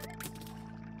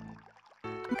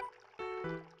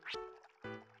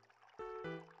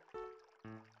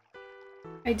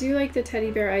 I do like the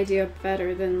teddy bear idea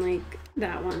better than, like,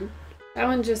 that one. That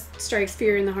one just strikes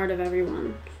fear in the heart of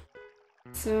everyone.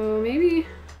 So maybe...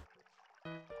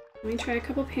 let me try a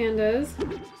couple pandas.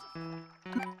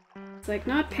 It's like,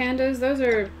 not pandas, those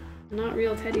are not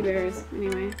real teddy bears.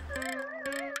 Anyway.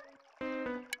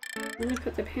 I'm gonna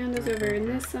put the pandas over in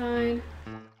this side.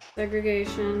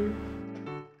 Segregation.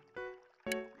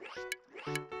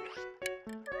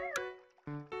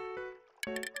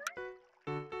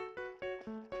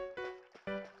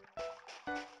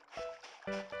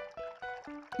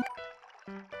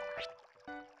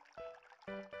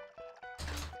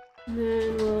 And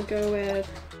then we'll go with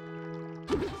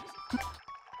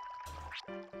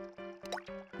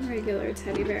regular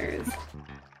teddy bears.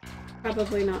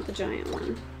 Probably not the giant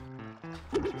one.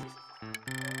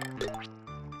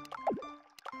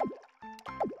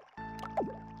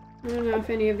 I don't know if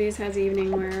any of these has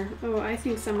evening wear. Oh, I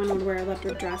think someone would wear a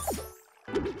leopard dress.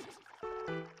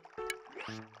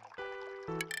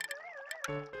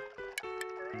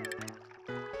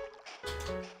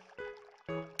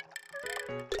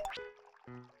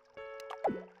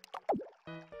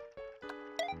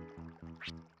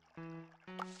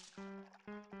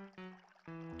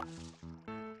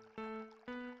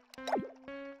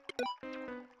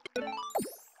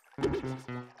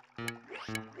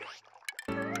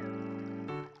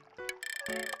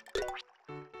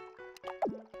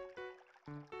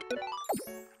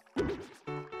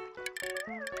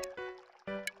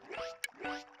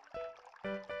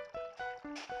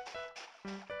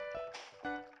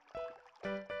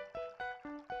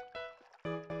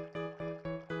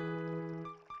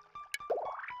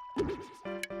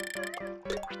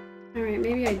 Alright,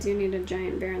 maybe I do need a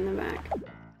giant bear in the back.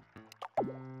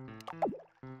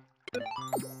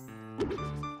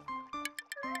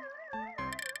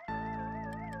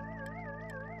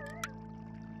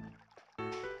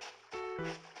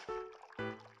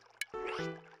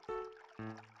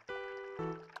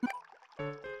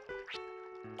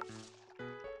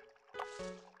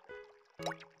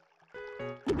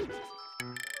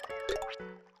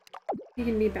 He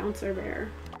can be Bouncer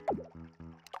Bear.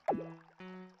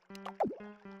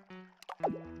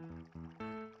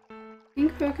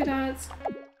 Pink polka dots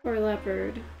or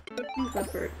leopard? Pink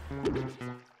leopard.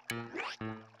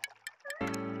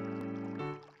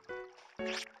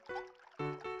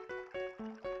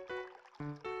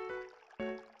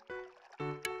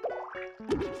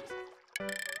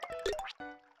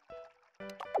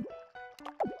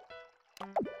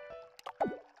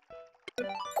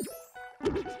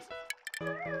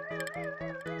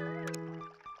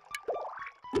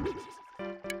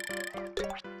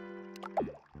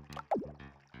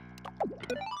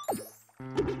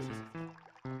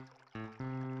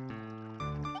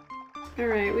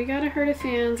 Alright, we got a herd of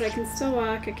fans. I can still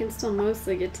walk. I can still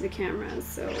mostly get to the cameras,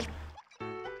 so...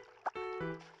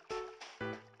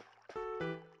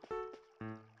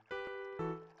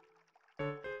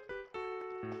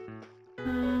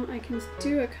 I can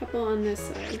do a couple on this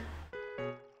side.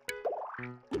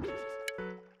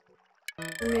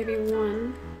 Or maybe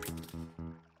one.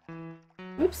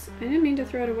 Oops, I didn't mean to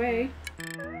throw it away.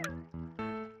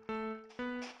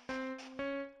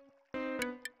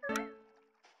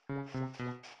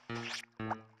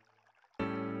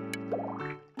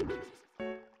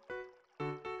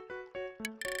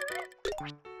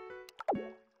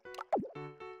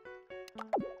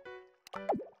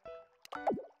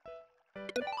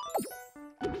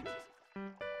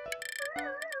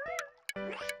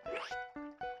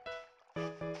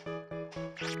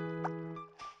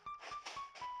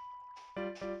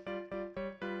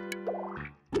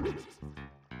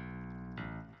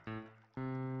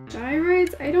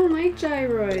 Gyroids? I don't like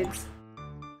gyroids.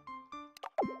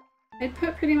 I'd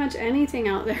put pretty much anything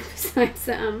out there besides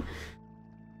them.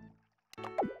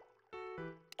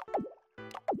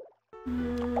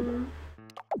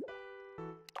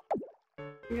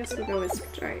 I guess we'll go with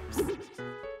stripes.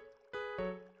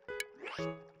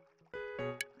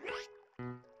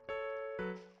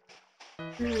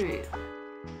 Alright.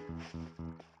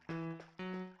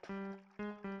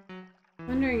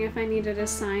 Wondering if I needed a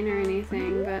sign or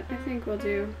anything, but I think we'll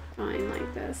do fine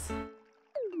like this.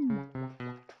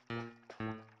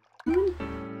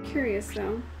 I'm curious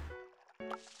though.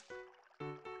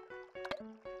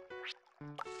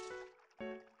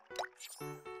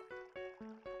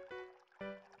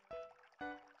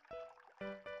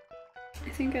 I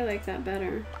think I like that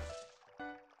better.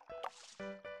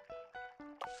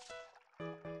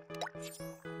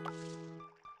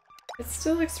 It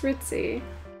still looks ritzy.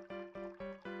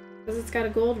 Because it's got a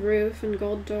gold roof and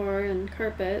gold door and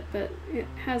carpet, but it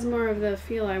has more of the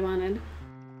feel I wanted.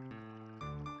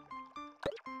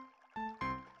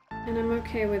 And I'm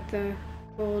okay with the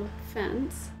gold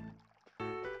fence.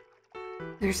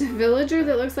 There's a villager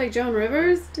that looks like Joan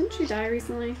Rivers? Didn't she die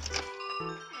recently?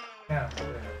 Yeah.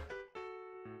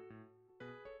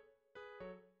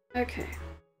 Okay.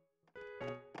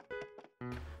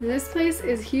 This place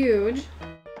is huge.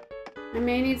 I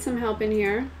may need some help in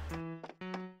here.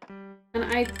 And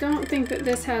I don't think that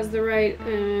this has the right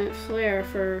flair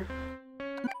for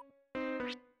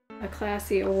a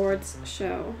classy awards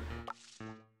show.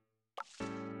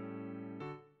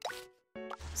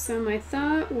 So my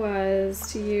thought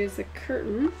was to use a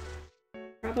curtain.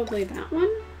 Probably that one.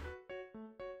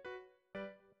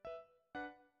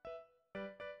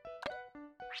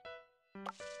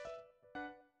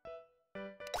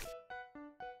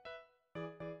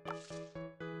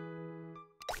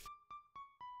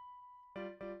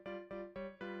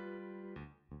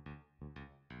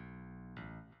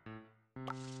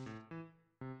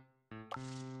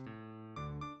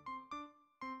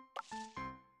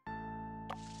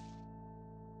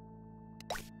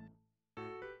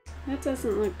 That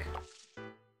doesn't look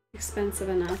expensive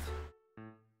enough.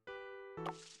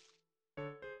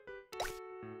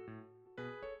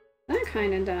 That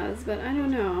kind of does, but I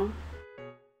don't know.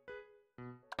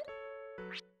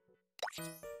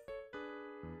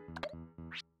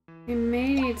 We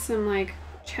may need some, like,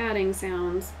 chatting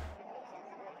sounds.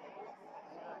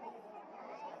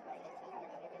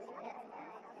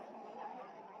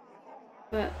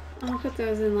 But I'll put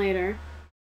those in later.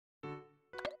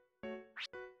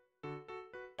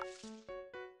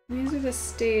 These are the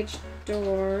stage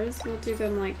doors. We'll do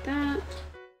them like that.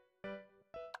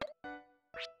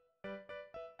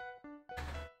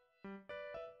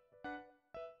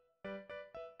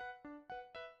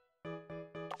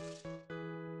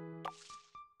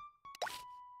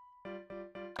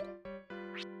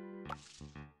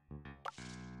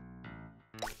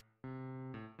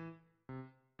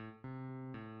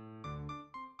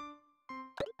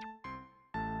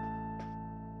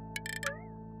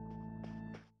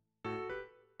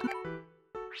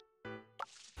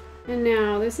 And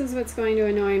now, this is what's going to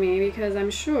annoy me, because I'm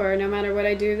sure no matter what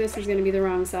I do, this is going to be the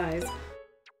wrong size.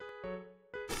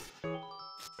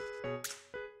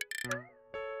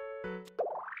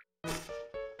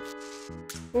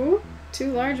 Ooh,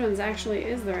 2 large ones actually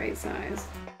is the right size.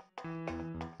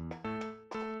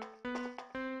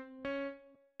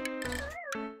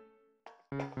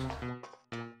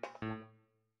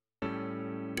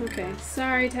 Okay,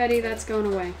 sorry Teddy, that's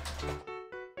going away.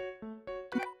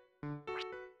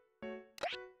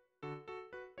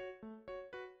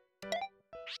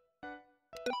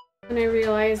 And I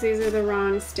realize these are the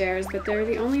wrong stairs, but they're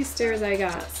the only stairs I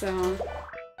got, so...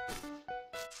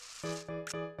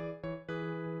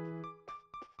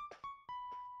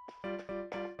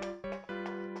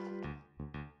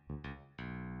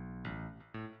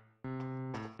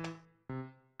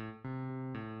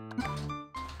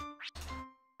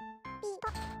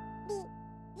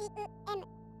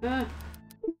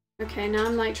 Okay, now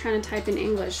I'm like trying to type in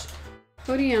English.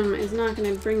 Podium is not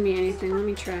going to bring me anything. Let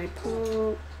me try.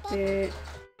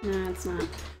 No, it's not.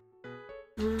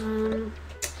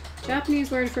 Japanese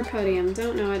word for podium.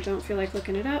 Don't know it. Don't feel like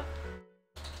looking it up.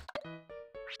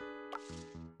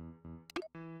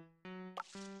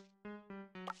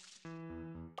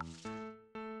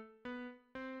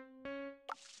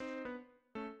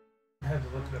 I had to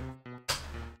look it up.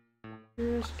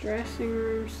 There's dressing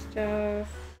room stuff.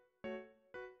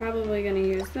 Probably gonna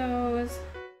use those.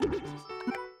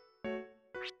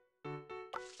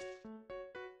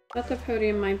 Thought the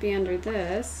podium might be under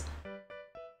this,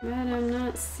 but I'm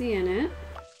not seeing it.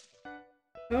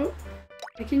 Oh,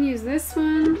 I can use this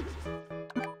one,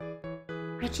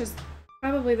 which is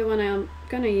probably the one I'm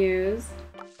gonna use.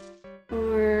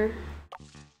 Or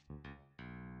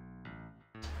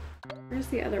where's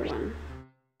the other one?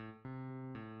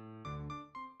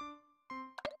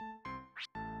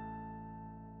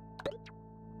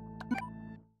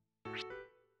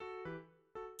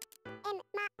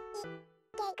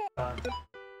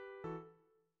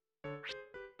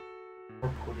 Or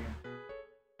podium.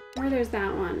 Or there's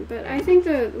that one, but I think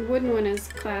the wooden one is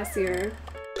classier.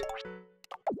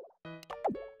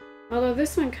 Although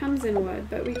this one comes in wood,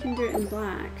 but we can do it in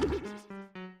black.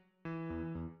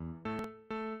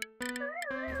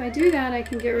 If I do that, I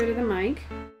can get rid of the mic.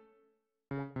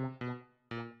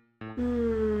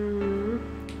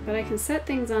 But I can set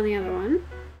things on the other one.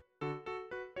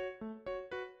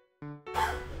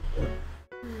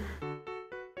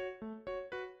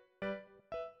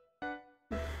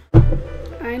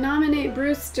 I nominate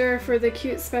Brewster for the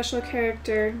cute special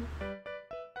character.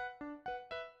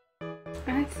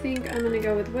 I think I'm gonna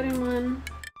go with wooden one.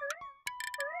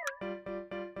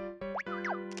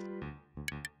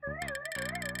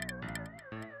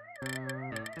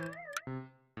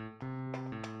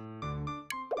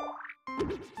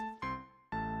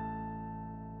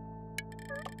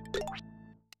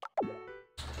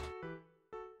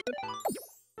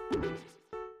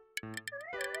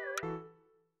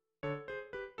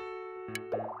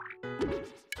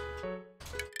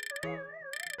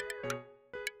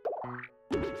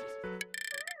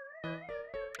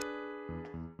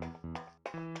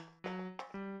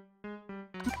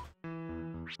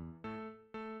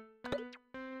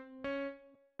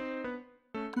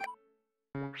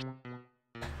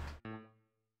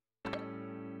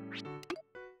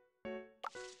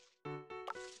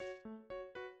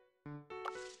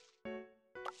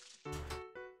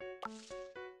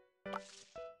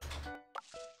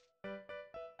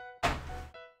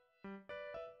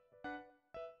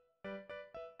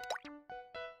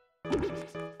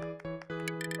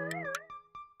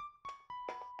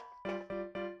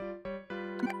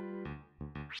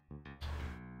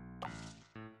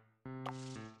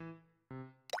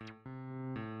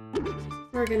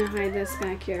 We're gonna hide this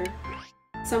back here.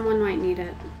 Someone might need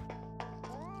it.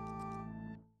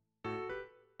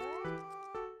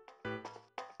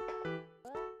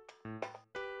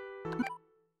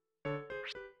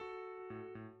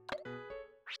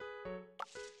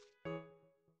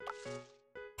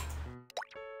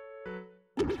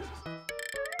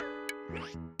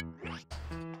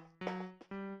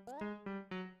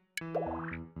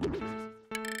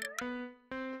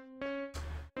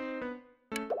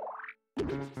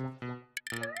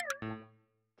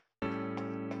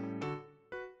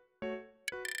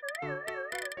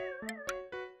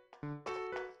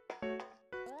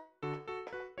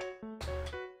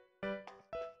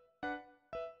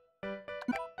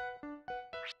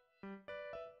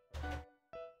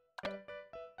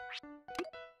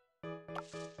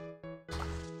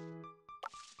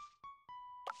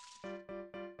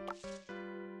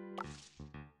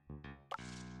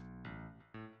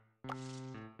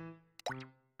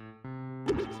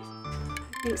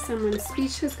 I think someone's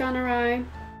speech has gone awry.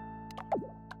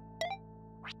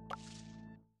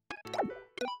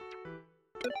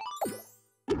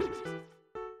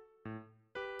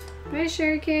 Bye,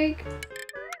 Sherry Cake.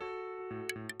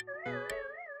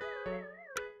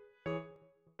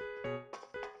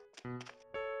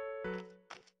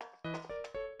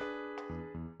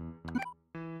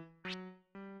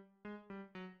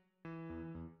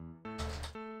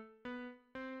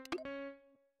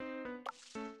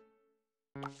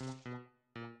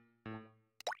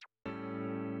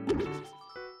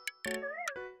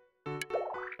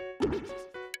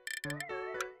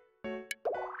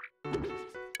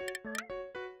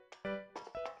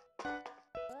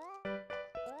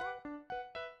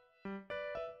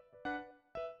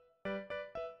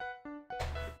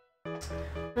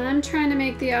 I'm trying to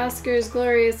make the Oscars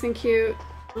glorious and cute.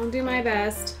 I'll do my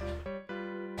best.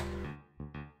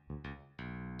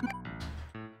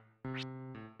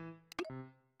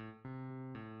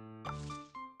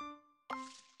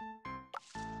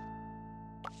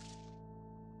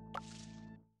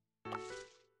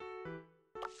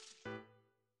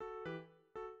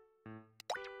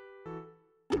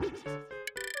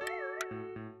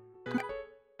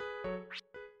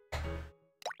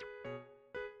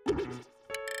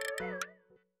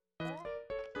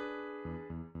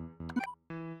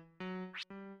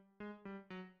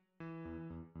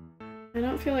 I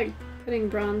don't feel like putting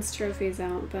bronze trophies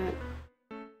out, but...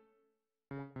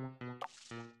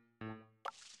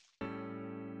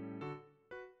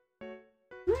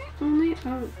 Only...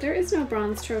 Oh, there is no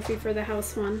bronze trophy for the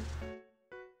house one.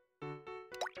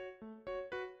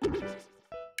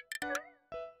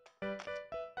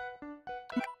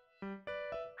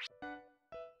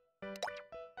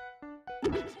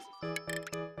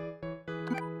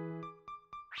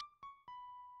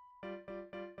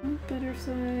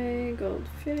 Butterfly,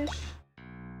 goldfish.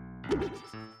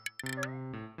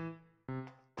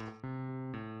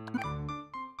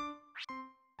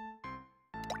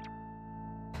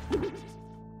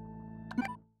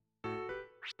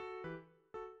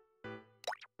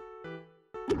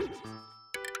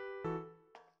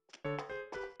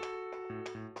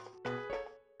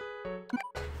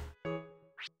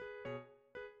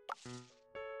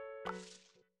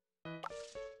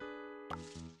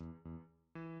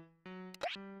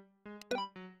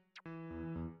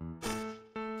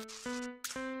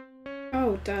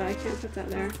 Oh, duh, I can't put that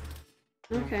there.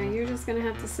 Okay, you're just gonna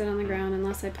have to sit on the ground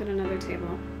unless I put another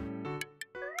table.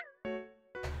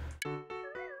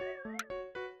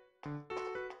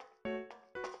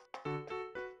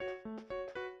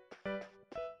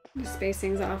 The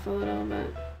spacing's off a little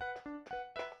bit.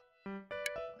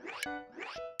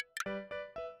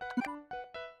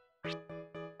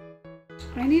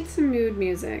 I need some mood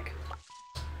music.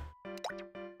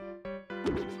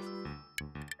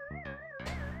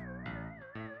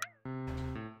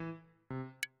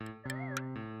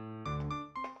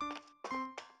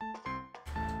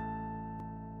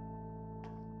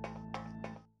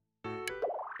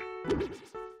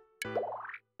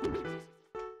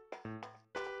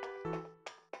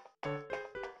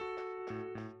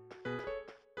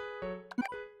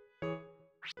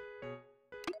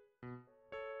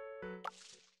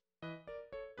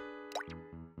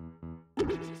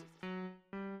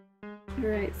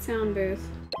 Alright, sound booth.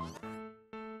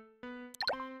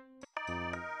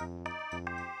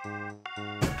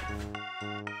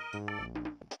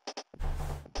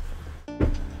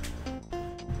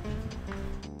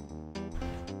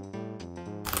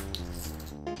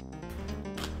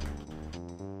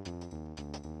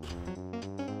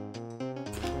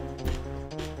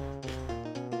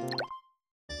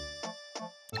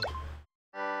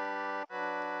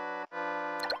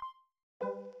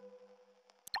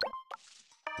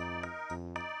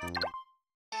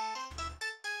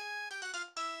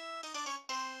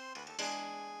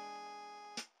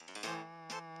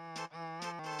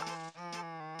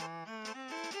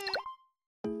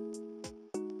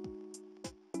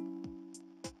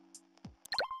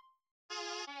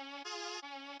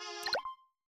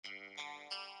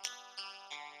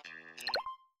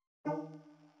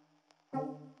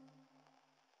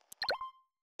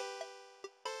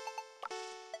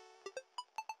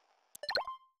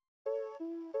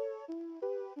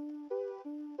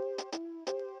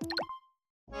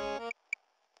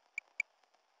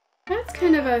 That's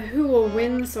kind of a who will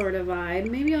win sort of vibe.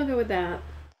 Maybe I'll go with that.